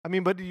 I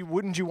mean, but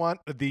wouldn't you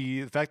want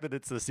the fact that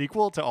it's the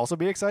sequel to also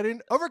be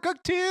exciting?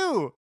 Overcooked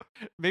 2.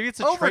 Maybe it's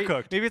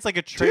Overcooked. Maybe it's like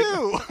a trade.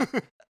 2.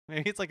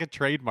 Maybe it's like a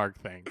trademark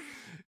thing.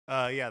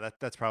 Yeah,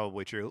 that's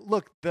probably true.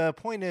 Look, the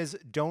point is,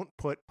 don't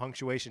put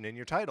punctuation in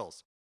your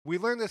titles. We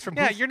learned this from...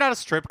 you're not a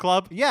strip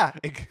club. Yeah.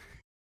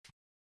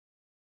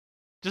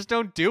 Just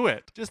don't do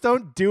it. Just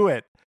don't do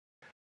it.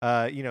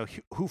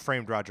 Who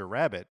Framed Roger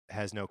Rabbit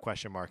has no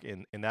question mark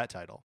in that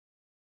title.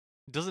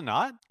 Does it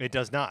not? It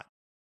does not.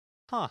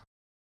 Huh.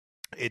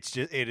 It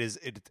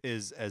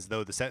is as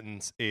though the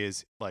sentence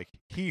is like,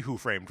 he who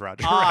framed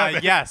Roger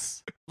Rabbit.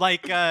 Yes.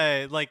 Like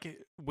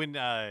when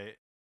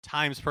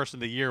Times Person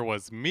of the Year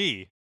was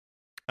me.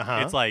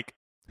 Uh-huh. It's like,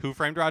 who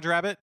framed Roger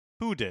Rabbit?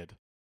 Who did?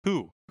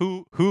 Who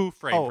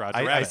framed Roger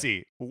Rabbit? I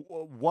see.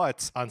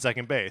 What's on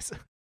second base?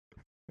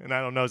 And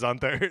I don't know who's on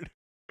third.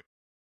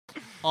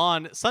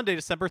 On Sunday,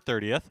 December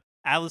 30th,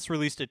 Atlus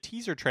released a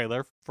teaser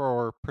trailer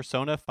for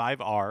Persona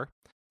 5R.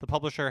 The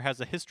publisher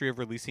has a history of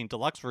releasing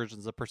deluxe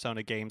versions of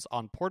Persona games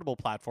on portable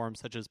platforms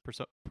such as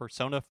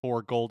Persona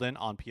 4 Golden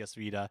on PS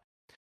Vita,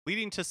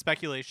 leading to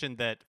speculation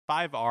that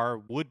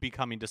 5R would be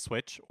coming to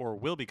Switch or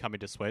will be coming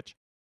to Switch.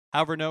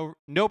 However,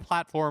 no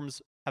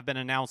platforms have been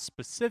announced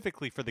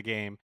specifically for the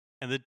game,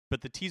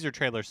 but the teaser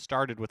trailer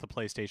started with a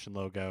PlayStation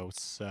logo,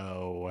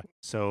 so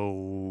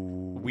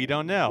we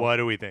don't know. What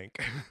do we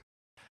think?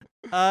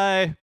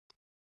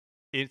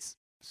 It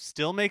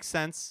still makes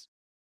sense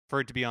for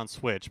it to be on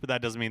Switch, but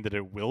that doesn't mean that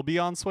it will be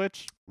on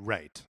Switch.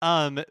 Right.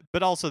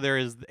 But also there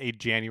is a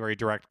January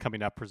Direct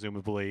coming up,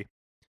 presumably,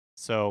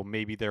 so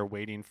maybe they're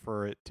waiting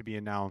for it to be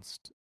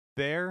announced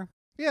there.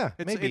 Yeah,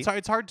 maybe.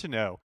 It's hard to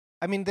know.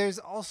 I mean, there's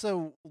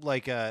also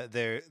like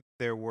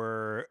there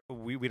were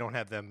we don't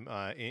have them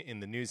in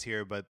the news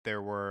here, but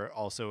there were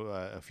also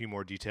a few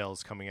more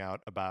details coming out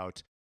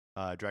about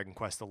Dragon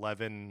Quest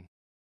XI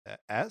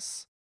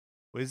S.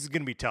 Well, this is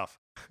going to be tough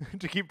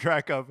to keep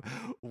track of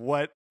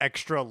what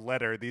extra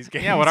letter these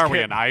games. Yeah, what are we,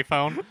 an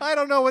iPhone? I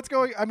don't know what's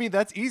going. I mean,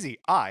 that's easy.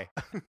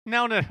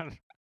 No.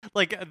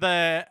 Like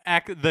the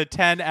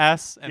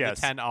 10S and yes.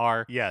 the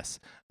 10R. Yes.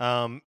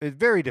 It's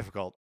very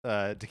difficult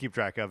to keep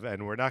track of,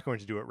 and we're not going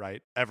to do it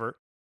right ever,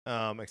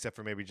 except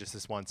for maybe just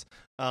this once.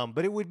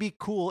 But it would be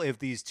cool if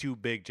these two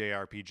big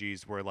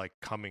JRPGs were like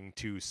coming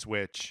to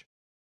Switch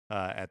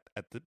at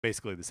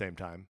basically the same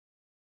time.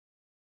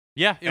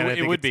 Yeah,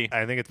 it would be.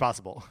 I think it's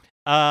possible.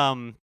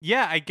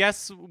 Yeah, I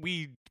guess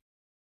I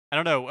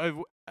don't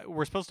know.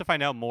 We're supposed to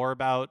find out more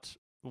about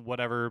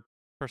whatever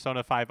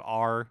Persona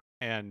 5R,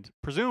 and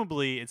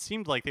presumably it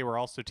seemed like they were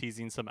also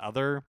teasing some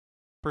other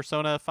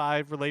Persona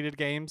 5 related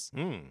games.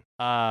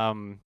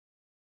 And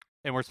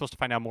we're supposed to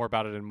find out more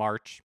about it in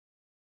March.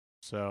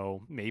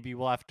 So maybe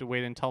we'll have to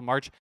wait until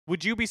March.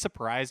 Would you be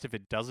surprised if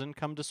it doesn't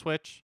come to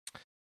Switch?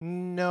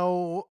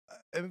 No.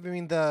 I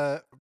mean,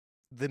 the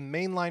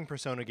mainline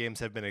Persona games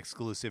have been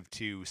exclusive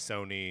to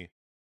Sony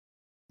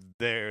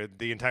the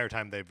entire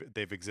time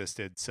they've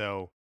existed.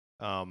 So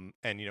and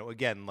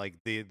again, like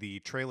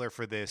the trailer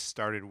for this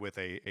started with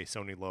a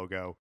Sony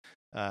logo.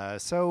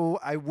 So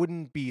I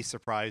wouldn't be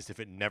surprised if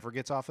it never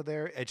gets off of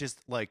there. It just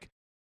like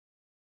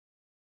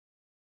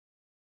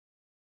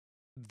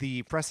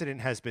the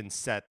precedent has been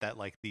set that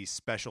like the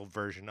special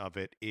version of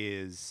it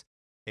is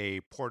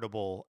a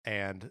portable,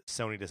 and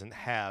Sony doesn't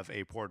have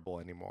a portable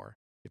anymore.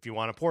 If you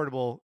want a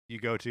portable, you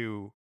go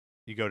to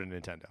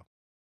Nintendo.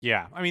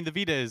 Yeah, I mean the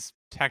Vita is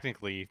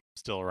technically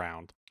still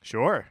around.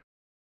 Sure.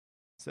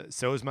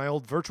 So is my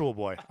old Virtual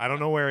Boy. I don't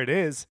know where it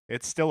is.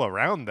 It's still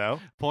around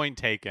though. Point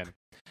taken.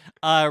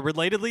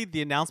 Relatedly,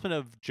 the announcement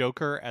of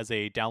Joker as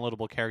a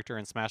downloadable character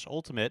in Smash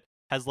Ultimate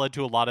has led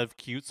to a lot of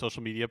cute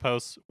social media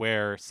posts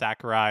where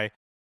Sakurai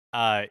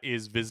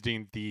is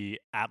visiting the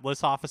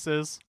Atlas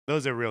offices.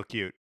 Those are real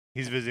cute.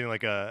 He's visiting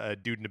like a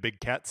dude in a big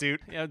cat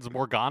suit. Yeah, it's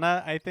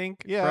Morgana, I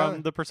think,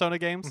 from the Persona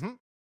games.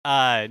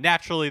 Mm-hmm.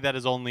 Naturally, that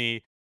has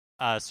only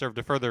served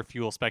to further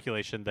fuel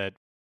speculation that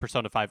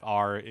Persona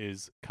 5R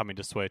is coming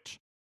to Switch.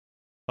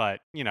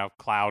 But,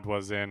 Cloud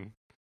was in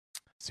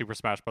Super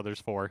Smash Bros.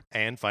 4.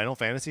 And Final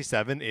Fantasy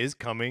 7 is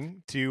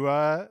coming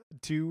to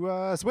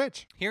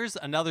Switch. Here's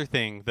another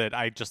thing that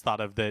I just thought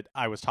of that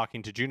I was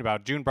talking to June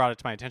about. June brought it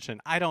to my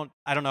attention. I don't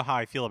know how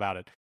I feel about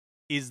it.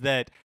 Is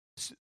that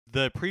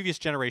the previous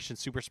generation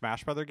Super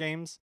Smash Bros.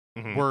 Games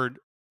were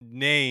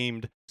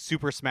named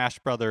Super Smash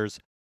Bros.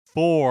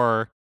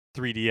 for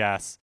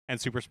 3DS and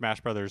Super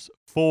Smash Bros.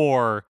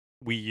 for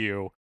Wii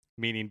U,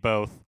 meaning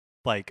both,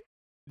 like,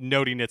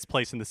 noting its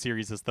place in the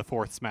series as the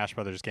fourth Smash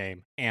Brothers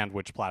game and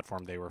which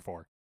platform they were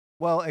for.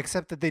 Well,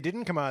 except that they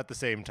didn't come out at the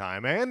same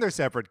time and they're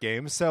separate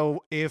games.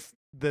 So if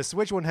the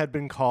Switch one had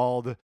been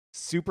called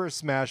Super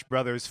Smash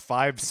Bros.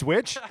 5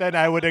 Switch, then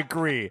I would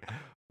agree.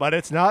 But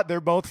it's not. They're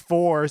both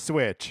for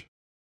Switch.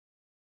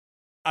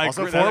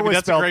 Also, 4 was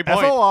spelled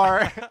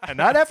F-O-R and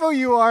not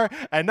F-O-U-R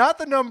and not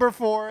the number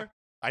 4.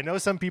 I know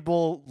some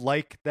people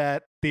like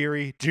that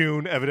theory,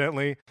 June,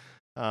 evidently.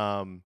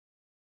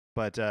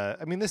 But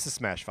I mean, this is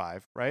Smash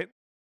 5, right?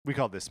 We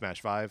call this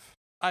Smash 5.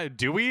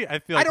 Do we? I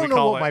feel like I don't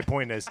know what my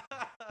point is.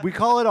 We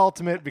call it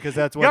Ultimate because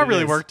that's what you got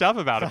really worked up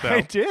about it, though.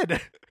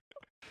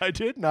 I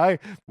did, and I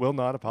will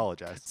not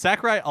apologize.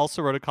 Sakurai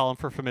also wrote a column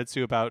for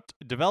Famitsu about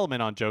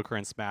development on Joker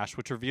and Smash,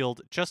 which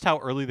revealed just how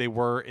early they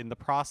were in the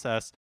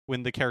process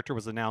when the character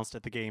was announced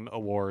at the Game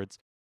Awards.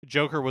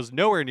 Joker was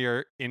nowhere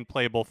near in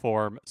playable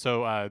form,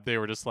 so they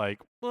were just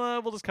like,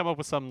 well, we'll just come up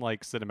with some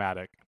like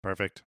cinematic.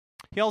 Perfect.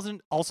 He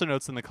also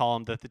notes in the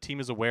column that the team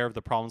is aware of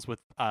the problems with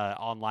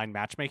online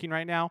matchmaking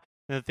right now,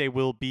 and that they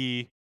will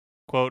be,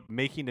 quote,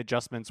 making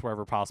adjustments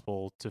wherever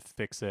possible to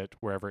fix it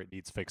wherever it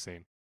needs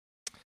fixing.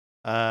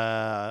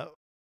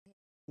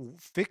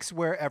 Fix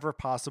wherever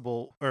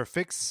possible, or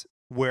fix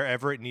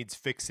wherever it needs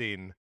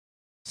fixing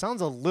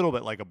sounds a little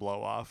bit like a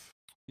blow off.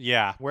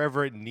 Yeah.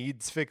 Wherever it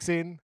needs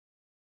fixing.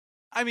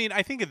 I mean,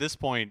 I think at this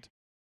point,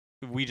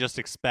 we just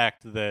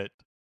expect that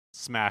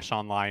Smash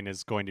Online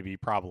is going to be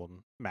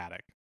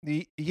problematic.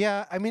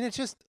 Yeah, I mean, it's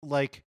just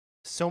like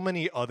so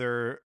many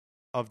other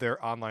of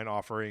their online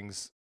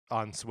offerings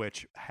on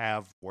Switch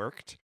have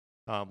worked.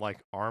 Like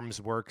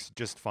ARMS works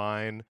just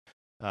fine.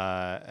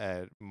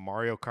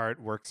 Mario Kart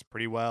works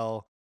pretty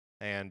well,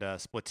 and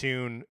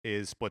Splatoon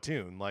is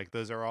Splatoon. Like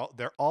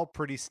they're all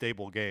pretty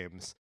stable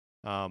games.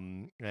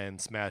 And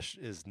Smash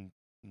is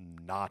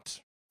not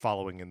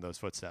following in those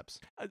footsteps.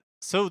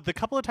 So the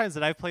couple of times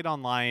that I've played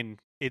online,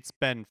 it's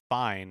been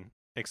fine,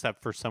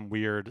 except for some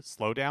weird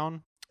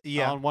slowdown.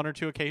 Yeah. On one or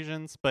two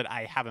occasions, but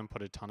I haven't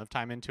put a ton of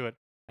time into it,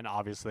 and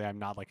obviously I'm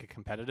not like a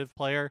competitive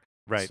player,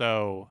 right?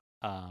 So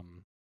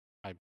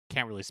I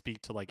can't really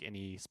speak to like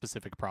any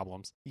specific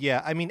problems.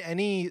 Yeah, I mean,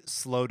 any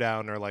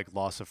slowdown or like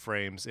loss of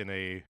frames in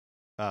a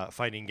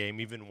fighting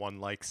game, even one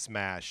like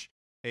Smash,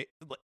 it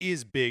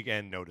is big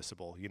and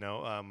noticeable,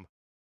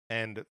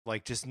 and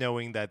like just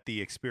knowing that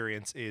the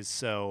experience is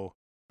so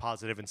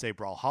positive in, say,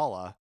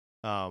 Brawlhalla,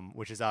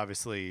 which is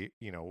obviously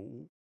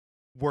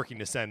working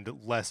to send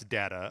less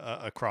data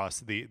across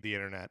the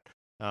internet,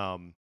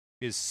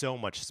 is so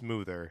much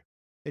smoother.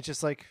 It's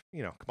just like,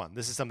 come on,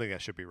 this is something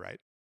that should be right.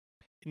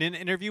 In an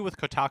interview with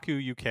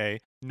Kotaku UK,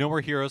 No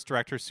More Heroes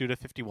director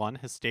Suda51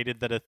 has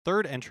stated that a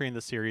third entry in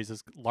the series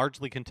is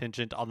largely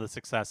contingent on the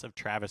success of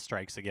Travis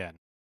Strikes Again,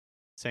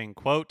 saying,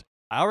 quote,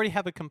 I already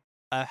have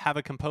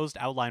a composed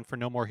outline for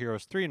No More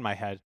Heroes 3 in my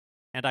head,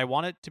 and I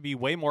want it to be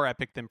way more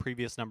epic than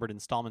previous numbered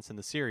installments in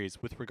the series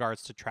with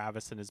regards to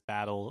Travis and his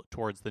battle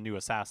towards the new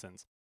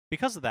assassins.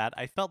 Because of that,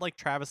 I felt like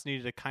Travis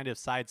needed a kind of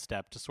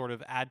sidestep to sort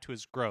of add to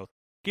his growth,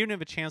 giving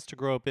him a chance to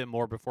grow a bit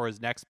more before his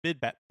next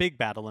big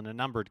battle in a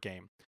numbered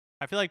game.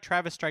 I feel like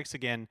Travis Strikes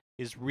Again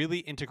is really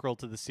integral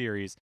to the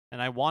series,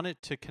 and I want it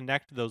to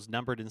connect those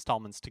numbered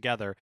installments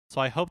together,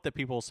 so I hope that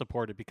people will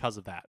support it because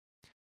of that.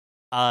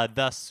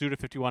 Thus,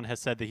 Suda51 has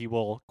said that he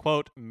will,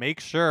 quote, make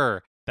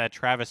sure that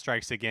Travis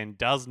Strikes Again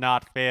does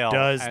not fail.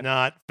 Does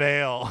not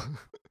fail.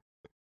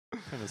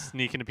 Kind of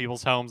sneak into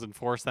people's homes and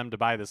force them to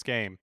buy this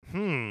game.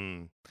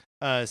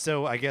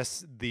 So I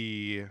guess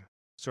the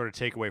sort of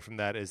takeaway from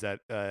that is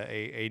that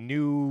a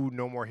new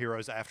No More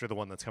Heroes after the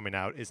one that's coming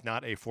out is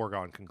not a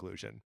foregone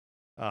conclusion,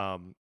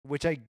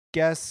 which I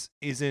guess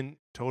isn't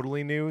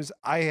totally news.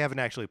 I haven't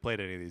actually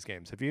played any of these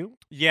games. Have you?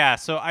 Yeah,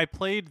 so I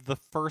played the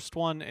first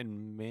one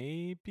and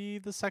maybe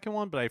the second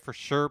one, but I for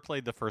sure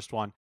played the first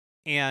one,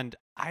 and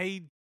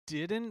I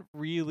didn't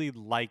really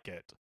like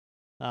it.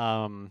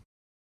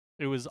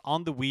 It was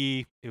on the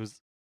Wii. It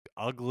was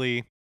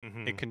ugly.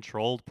 Mm-hmm. It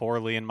controlled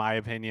poorly, in my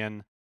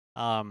opinion.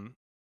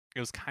 It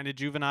was kind of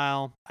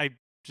juvenile. I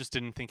just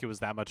didn't think it was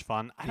that much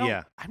fun.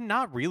 I'm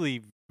not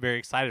really very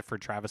excited for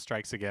Travis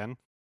Strikes Again.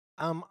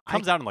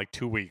 Comes out in like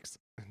 2 weeks.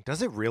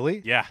 Does it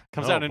really? Yeah,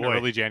 comes out in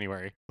early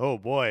January. Oh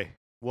boy.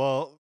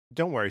 Well,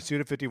 don't worry.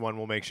 Suda51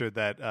 will make sure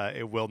that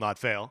it will not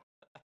fail.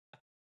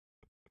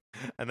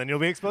 And then you'll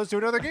be exposed to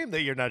another game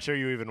that you're not sure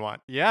you even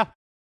want. Yeah.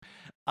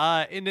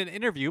 In an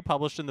interview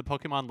published in the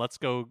Pokemon Let's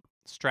Go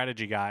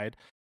strategy guide,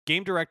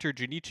 game director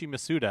Junichi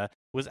Masuda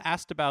was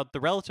asked about the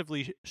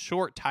relatively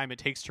short time it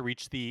takes to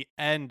reach the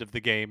end of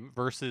the game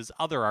versus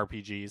other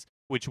RPGs,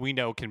 which we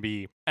know can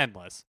be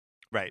endless.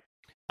 Right.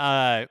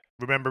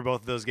 Remember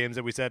both of those games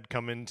that we said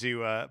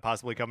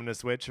possibly coming to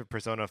Switch,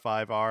 Persona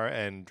 5R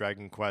and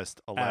Dragon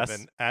Quest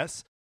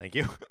 11S? Thank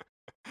you.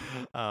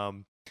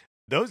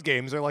 Those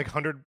games are like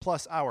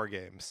 100+ hour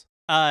games.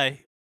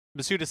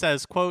 Masuda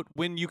says, quote,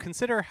 when you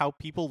consider how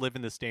people live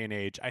in this day and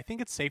age, I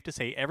think it's safe to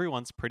say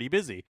everyone's pretty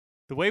busy.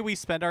 The way we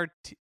spend our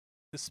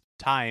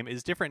time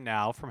is different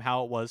now from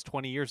how it was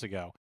 20 years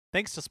ago.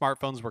 Thanks to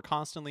smartphones, we're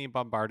constantly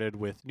bombarded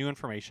with new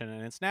information,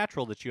 and it's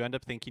natural that you end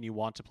up thinking you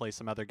want to play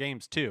some other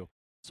games too.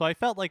 So I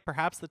felt like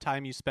perhaps the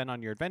time you spend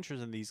on your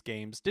adventures in these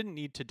games didn't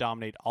need to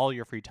dominate all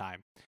your free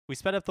time. We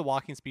sped up the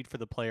walking speed for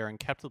the player and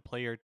kept the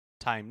player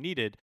time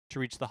needed to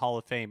reach the Hall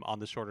of Fame on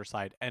the shorter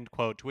side, end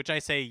quote. To which I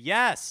say,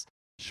 yes!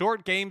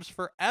 Short games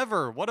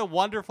forever. What a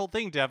wonderful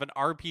thing to have an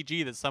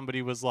RPG that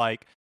somebody was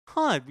like,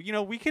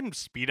 we can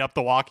speed up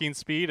the walking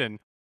speed and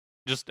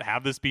just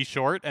have this be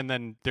short, and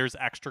then there's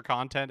extra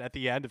content at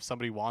the end if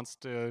somebody wants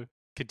to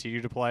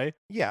continue to play.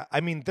 Yeah,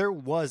 I mean, there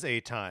was a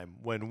time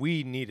when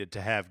we needed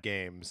to have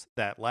games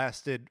that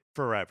lasted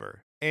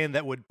forever and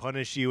that would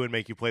punish you and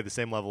make you play the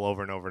same level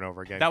over and over and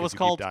over again. That was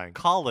called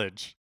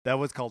college. That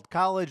was called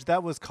college.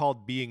 That was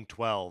called being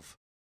 12.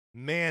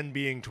 Man,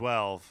 being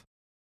 12.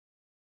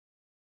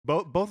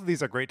 Both of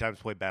these are great times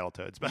to play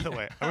Battletoads, by the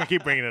way. I'm going to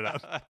keep bringing it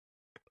up.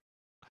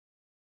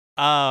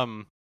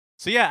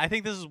 So yeah, I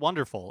think this is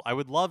wonderful. I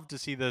would love to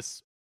see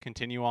this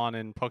continue on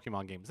in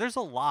Pokemon games. There's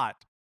a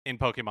lot in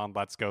Pokemon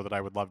Let's Go that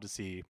I would love to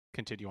see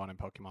continue on in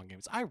Pokemon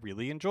games. I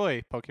really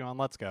enjoy Pokemon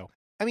Let's Go.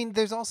 I mean,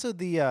 there's also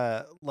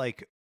the,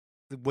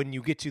 when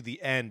you get to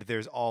the end,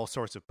 there's all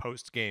sorts of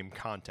post-game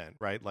content,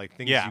 right? Like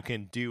things you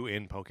can do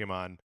in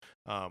Pokemon,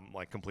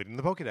 like completing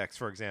the Pokedex,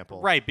 for example.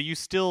 Right, but you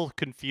still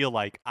can feel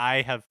like,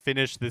 I have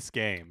finished this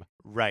game.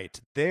 Right.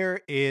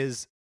 There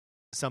is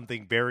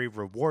something very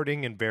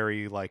rewarding and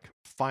very,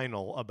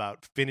 final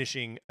about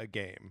finishing a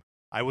game.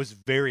 I was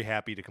very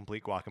happy to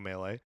complete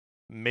Guacamelee.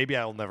 Maybe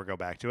I'll never go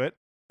back to it,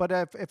 but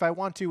if I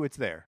want to, it's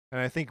there.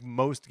 And I think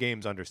most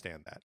games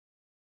understand that.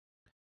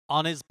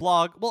 On his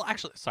blog, well,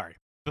 actually, sorry.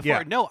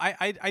 No,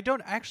 I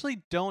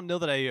don't know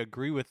that I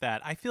agree with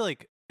that. I feel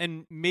like,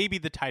 and maybe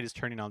the tide is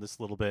turning on this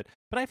a little bit,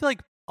 but I feel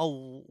like a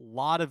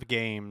lot of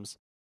games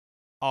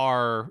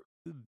are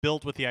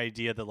built with the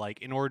idea that,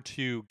 in order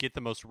to get the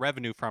most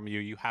revenue from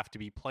you, you have to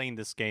be playing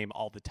this game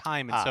all the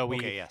time. And so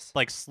we,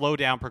 slow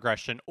down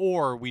progression,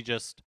 or we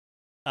just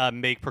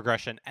make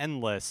progression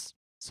endless,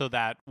 so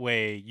that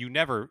way you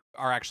never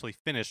are actually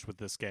finished with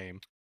this game.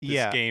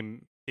 This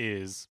game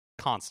is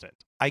constant.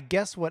 I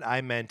guess what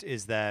I meant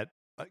is that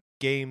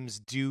games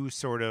do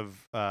sort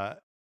of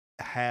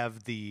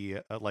have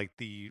the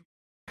the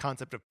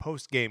concept of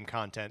post-game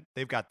content.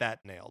 They've got that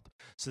nailed,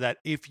 so that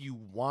if you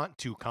want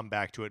to come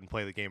back to it and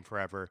play the game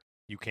forever,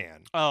 you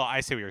can. Oh,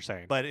 I see what you're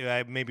saying. But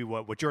maybe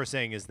what you're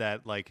saying is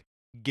that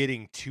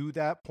getting to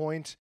that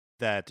point,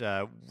 that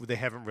they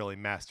haven't really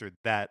mastered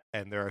that,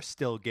 and there are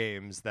still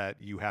games that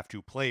you have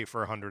to play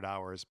for 100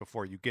 hours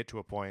before you get to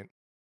a point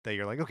that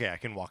you're like, okay, I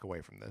can walk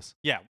away from this.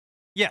 Yeah.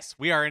 Yes,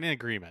 we are in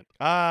agreement.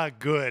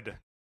 Good.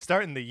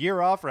 Starting the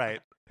year off right.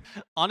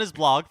 On his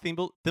blog,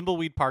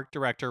 Thimbleweed Park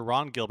director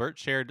Ron Gilbert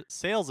shared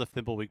sales of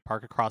Thimbleweed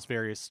Park across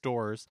various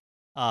stores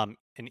in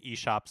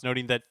eShops,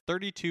 noting that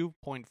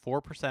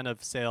 32.4%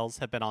 of sales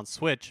have been on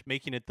Switch,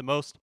 making it the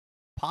most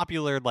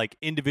popular like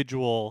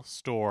individual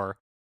store.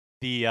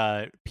 The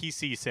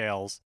PC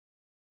sales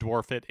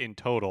dwarf it in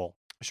total.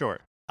 Sure.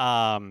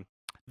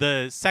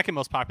 The second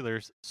most popular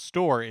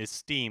store is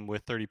Steam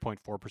with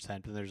 30.4%,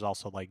 and there's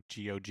also like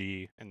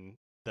GOG and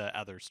the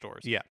other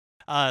stores. Yeah.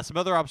 Some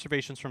other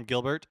observations from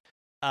Gilbert.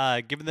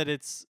 Given that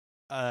it's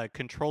a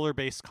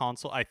controller-based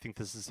console, I think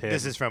this is his.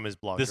 This is from his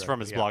blog. This is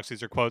from his blog, so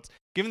these are quotes.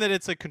 Given that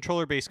it's a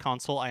controller-based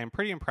console, I am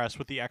pretty impressed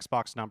with the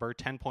Xbox number,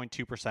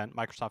 10.2%.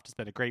 Microsoft has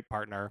been a great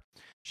partner.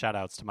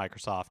 Shout-outs to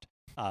Microsoft.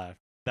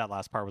 That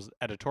last part was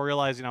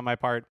editorializing on my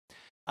part.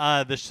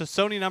 The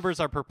Sony numbers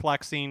are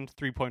perplexing,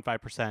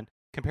 3.5%.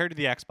 Compared to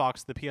the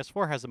Xbox, the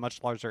PS4 has a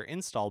much larger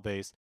install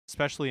base,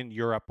 especially in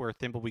Europe, where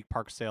Thimbleweed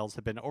Park sales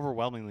have been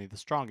overwhelmingly the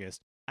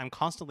strongest. I'm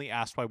constantly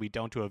asked why we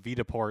don't do a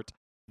Vita port.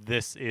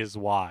 This is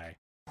why.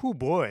 Oh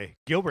boy,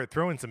 Gilbert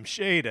throwing some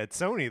shade at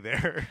Sony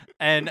there.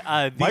 And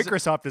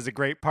Microsoft is a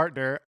great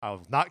partner.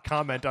 I'll not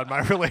comment on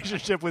my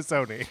relationship with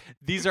Sony.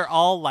 These are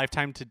all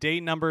lifetime to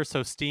date numbers,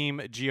 so Steam,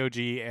 GOG,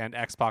 and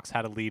Xbox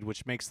had a lead,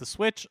 which makes the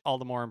Switch all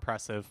the more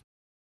impressive.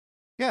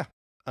 Yeah.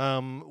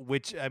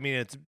 Which, I mean,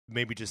 it's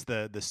maybe just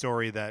the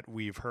story that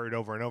we've heard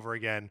over and over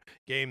again.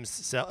 Games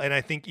sell, and I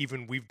think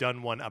even we've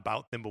done one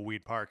about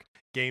Thimbleweed Park.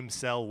 Games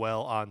sell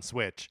well on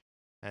Switch.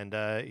 And,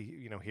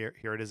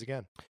 here it is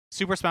again.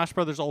 Super Smash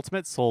Bros.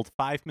 Ultimate sold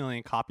 5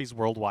 million copies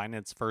worldwide in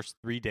its first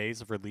 3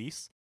 days of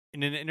release.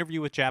 In an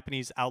interview with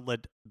Japanese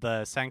outlet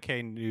the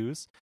Sankei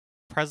News,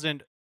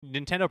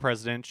 Nintendo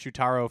President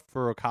Shutaro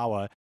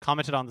Furukawa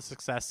commented on the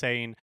success,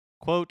 saying,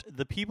 quote,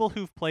 "The people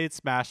who've played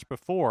Smash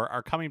before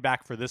are coming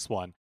back for this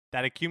one.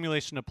 That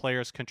accumulation of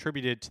players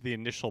contributed to the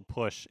initial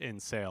push in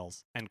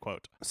sales," end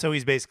quote. So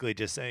he's basically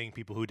just saying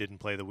people who didn't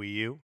play the Wii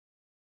U?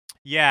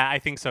 Yeah, I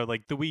think so.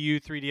 Like the Wii U,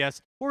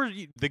 3DS, or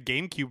the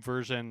GameCube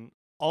version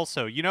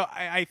also.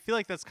 I feel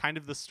like that's kind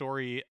of the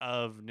story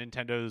of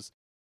Nintendo's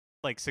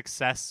like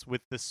success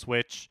with the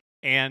Switch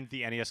and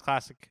the NES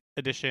Classic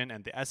Edition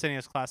and the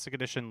SNES Classic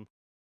Edition.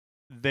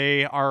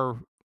 They are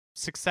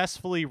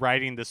successfully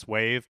riding this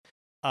wave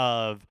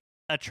of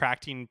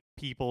attracting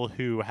people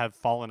who have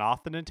fallen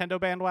off the Nintendo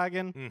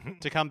bandwagon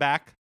to come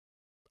back.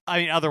 I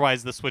mean,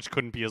 otherwise the Switch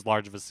couldn't be as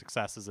large of a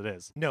success as it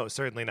is. No,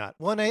 certainly not.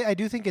 Well, and I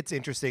do think it's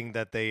interesting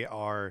that they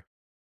are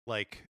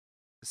like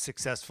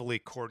successfully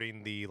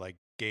courting the like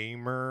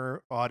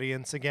gamer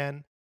audience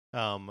again.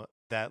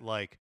 That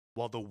like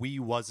while the Wii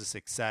was a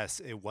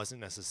success, it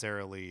wasn't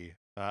necessarily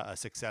a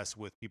success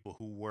with people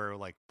who were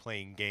like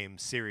playing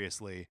games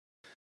seriously,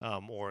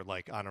 or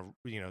like on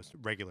a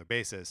regular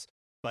basis.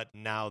 But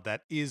now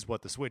that is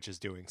what the Switch is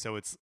doing. So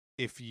it's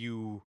if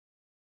you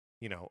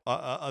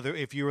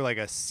if you were like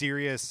a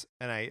serious,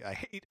 and I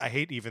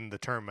hate even the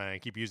term, and I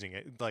keep using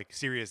it, like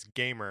serious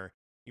gamer,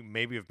 you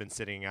maybe have been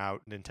sitting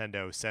out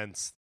Nintendo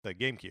since the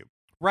GameCube.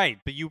 Right,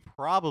 but you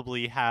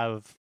probably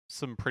have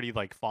some pretty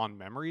like fond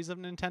memories of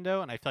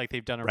Nintendo, and I feel like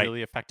they've done a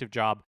really effective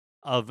job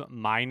of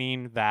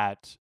mining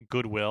that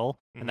goodwill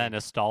and that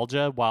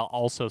nostalgia while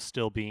also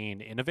still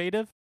being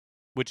innovative,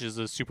 which is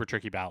a super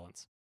tricky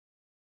balance.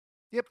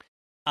 Yep.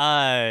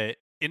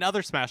 In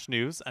other Smash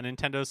news, a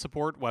Nintendo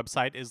support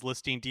website is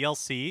listing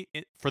DLC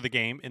for the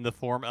game in the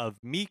form of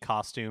Mii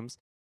costumes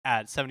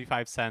at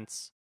 75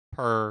 cents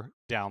per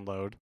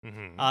download.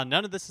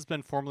 None of this has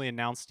been formally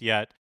announced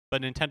yet,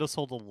 but Nintendo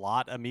sold a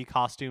lot of Mii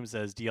costumes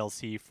as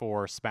DLC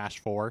for Smash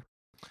 4.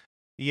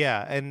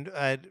 Yeah, and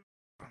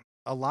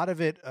a lot of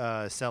it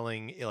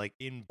selling like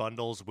in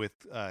bundles with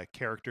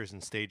characters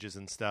and stages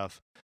and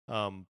stuff.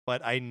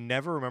 But I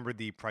never remembered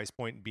the price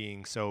point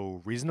being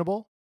so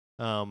reasonable.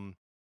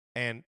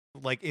 And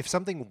like if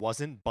something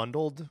wasn't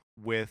bundled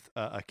with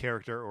a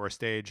character or a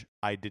stage,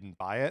 I didn't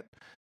buy it.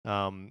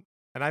 And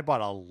I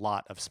bought a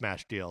lot of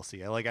Smash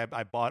DLC.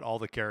 I bought all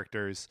the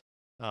characters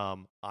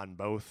on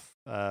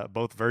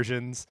both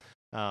versions,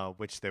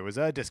 which there was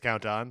a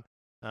discount on.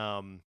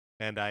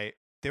 And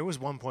there was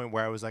one point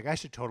where I was like, I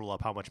should total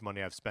up how much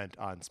money I've spent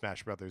on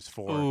Smash Brothers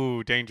 4.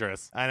 Ooh,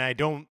 dangerous. And I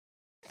don't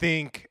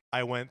think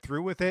I went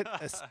through with it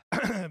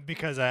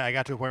because I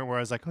got to a point where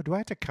I was like, oh, do I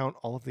have to count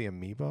all of the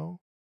amiibo?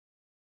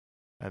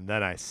 And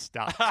then I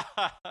stopped.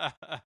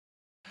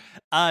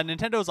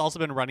 Nintendo has also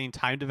been running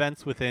timed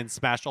events within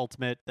Smash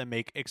Ultimate that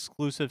make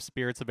exclusive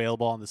spirits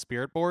available on the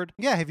Spirit board.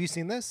 Yeah, have you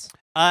seen this?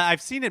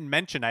 I've seen it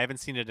mentioned. I haven't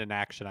seen it in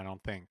action, I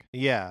don't think.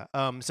 Yeah.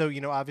 So,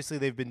 obviously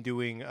they've been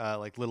doing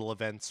like little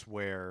events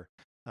where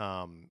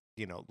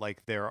like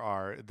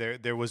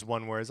there was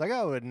one where it's like,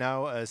 oh, and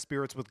now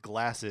spirits with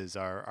glasses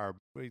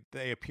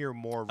they appear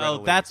more readily.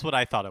 Oh, that's what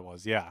I thought it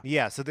was.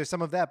 Yeah, so there's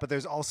some of that, but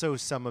there's also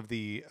some of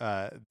the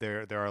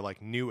there are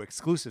like new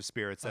exclusive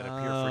spirits that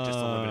appear for just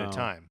a limited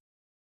time.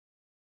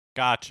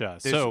 Gotcha.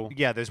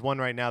 There's one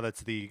right now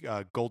that's the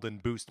golden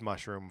boost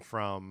mushroom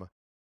from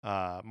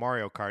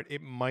Mario Kart.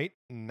 It might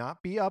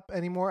not be up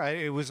anymore.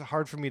 It was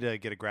hard for me to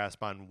get a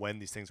grasp on when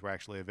these things were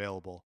actually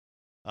available.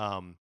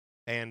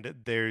 And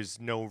there's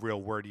no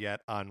real word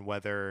yet on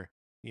whether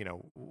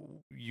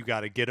you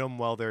got to get them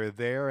while they're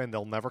there and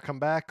they'll never come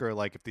back, or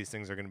like if these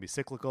things are going to be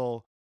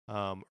cyclical,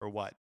 or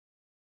what.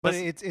 But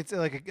it's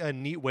like a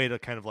neat way to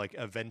kind of like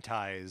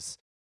eventize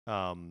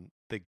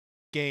the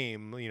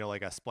game,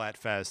 like a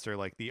Splatfest or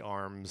like the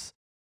ARMS,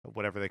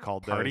 whatever they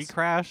called those. Party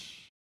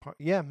Crash?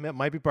 Yeah, it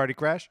might be Party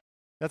Crash.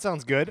 That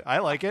sounds good. I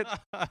like it.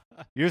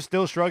 You're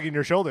still shrugging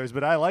your shoulders,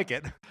 but I like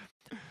it.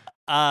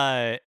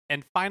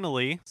 And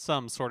finally,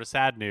 some sort of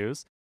sad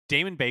news.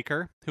 Damon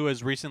Baker, who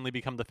has recently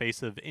become the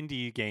face of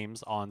indie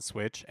games on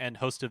Switch and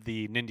host of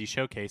the Nindy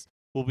Showcase,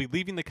 will be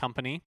leaving the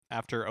company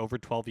after over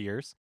 12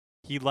 years.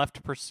 He left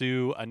to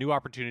pursue a new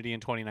opportunity in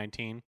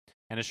 2019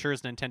 and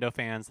assures Nintendo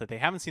fans that they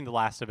haven't seen the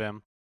last of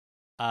him.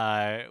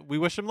 We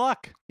wish him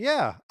luck.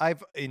 Yeah,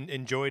 I've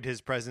enjoyed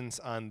his presence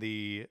on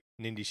the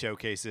Nindy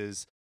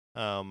Showcases.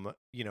 After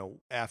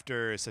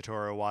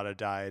Satoru Iwata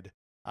died,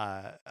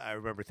 I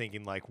remember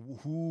thinking like,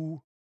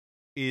 who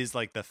is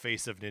like the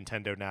face of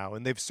Nintendo now?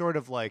 And they've sort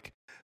of like,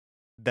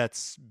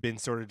 that's been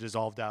sort of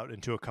dissolved out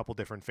into a couple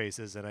different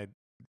faces. And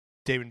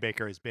Damon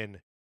Baker has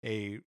been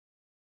a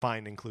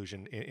fine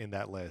inclusion in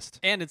that list.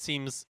 And it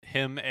seems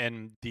him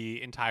and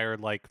the entire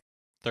like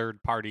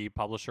third party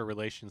publisher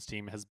relations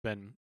team has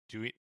been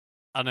doing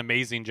an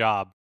amazing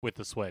job with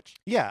the Switch.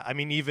 Yeah, I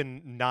mean,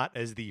 even not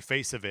as the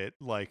face of it,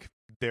 like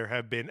there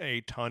have been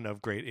a ton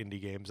of great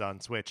indie games on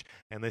Switch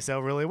and they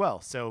sell really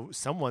well. So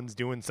someone's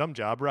doing some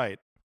job right,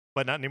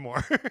 but not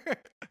anymore.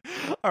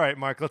 All right,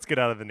 Mark, let's get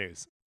out of the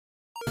news.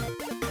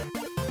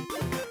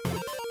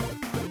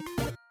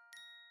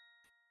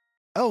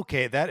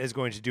 Okay, that is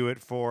going to do it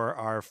for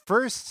our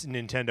first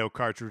Nintendo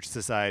Cartridge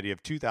Society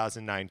of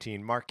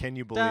 2019. Mark, can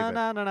you believe it?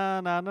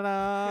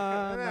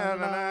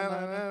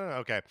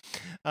 Okay.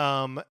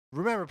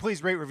 Remember,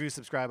 please rate, review,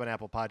 subscribe on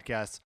Apple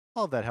Podcasts.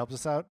 All of that helps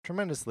us out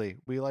tremendously.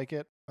 We like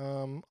it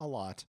a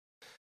lot.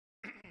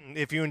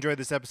 If you enjoyed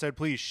this episode,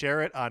 please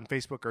share it on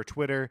Facebook or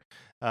Twitter.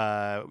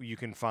 You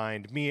can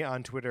find me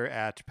on Twitter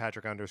at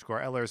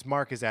Patrick_Ellers.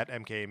 Mark is at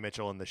MK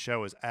Mitchell, and the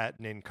show is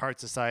at NinCart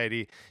Society.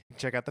 You can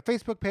check out the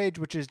Facebook page,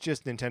 which is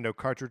just Nintendo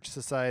Cartridge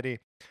Society.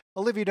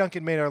 Olivia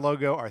Duncan made our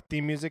logo. Our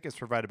theme music is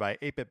provided by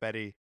 8-Bit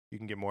Betty. You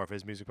can get more of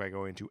his music by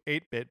going to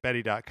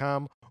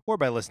 8bitbetty.com or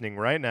by listening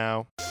right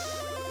now.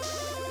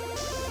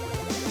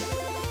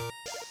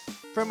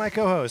 From my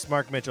co-host,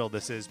 Mark Mitchell,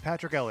 this is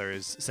Patrick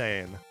Ellers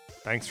saying,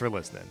 thanks for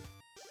listening.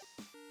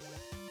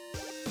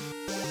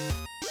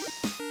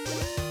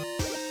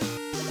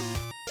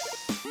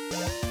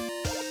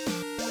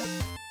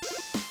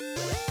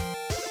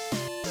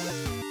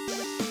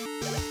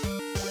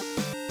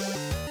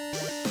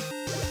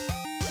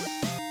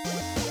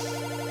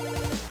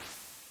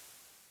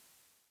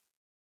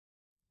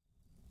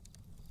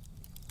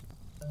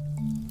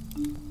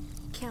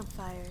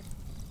 Campfire.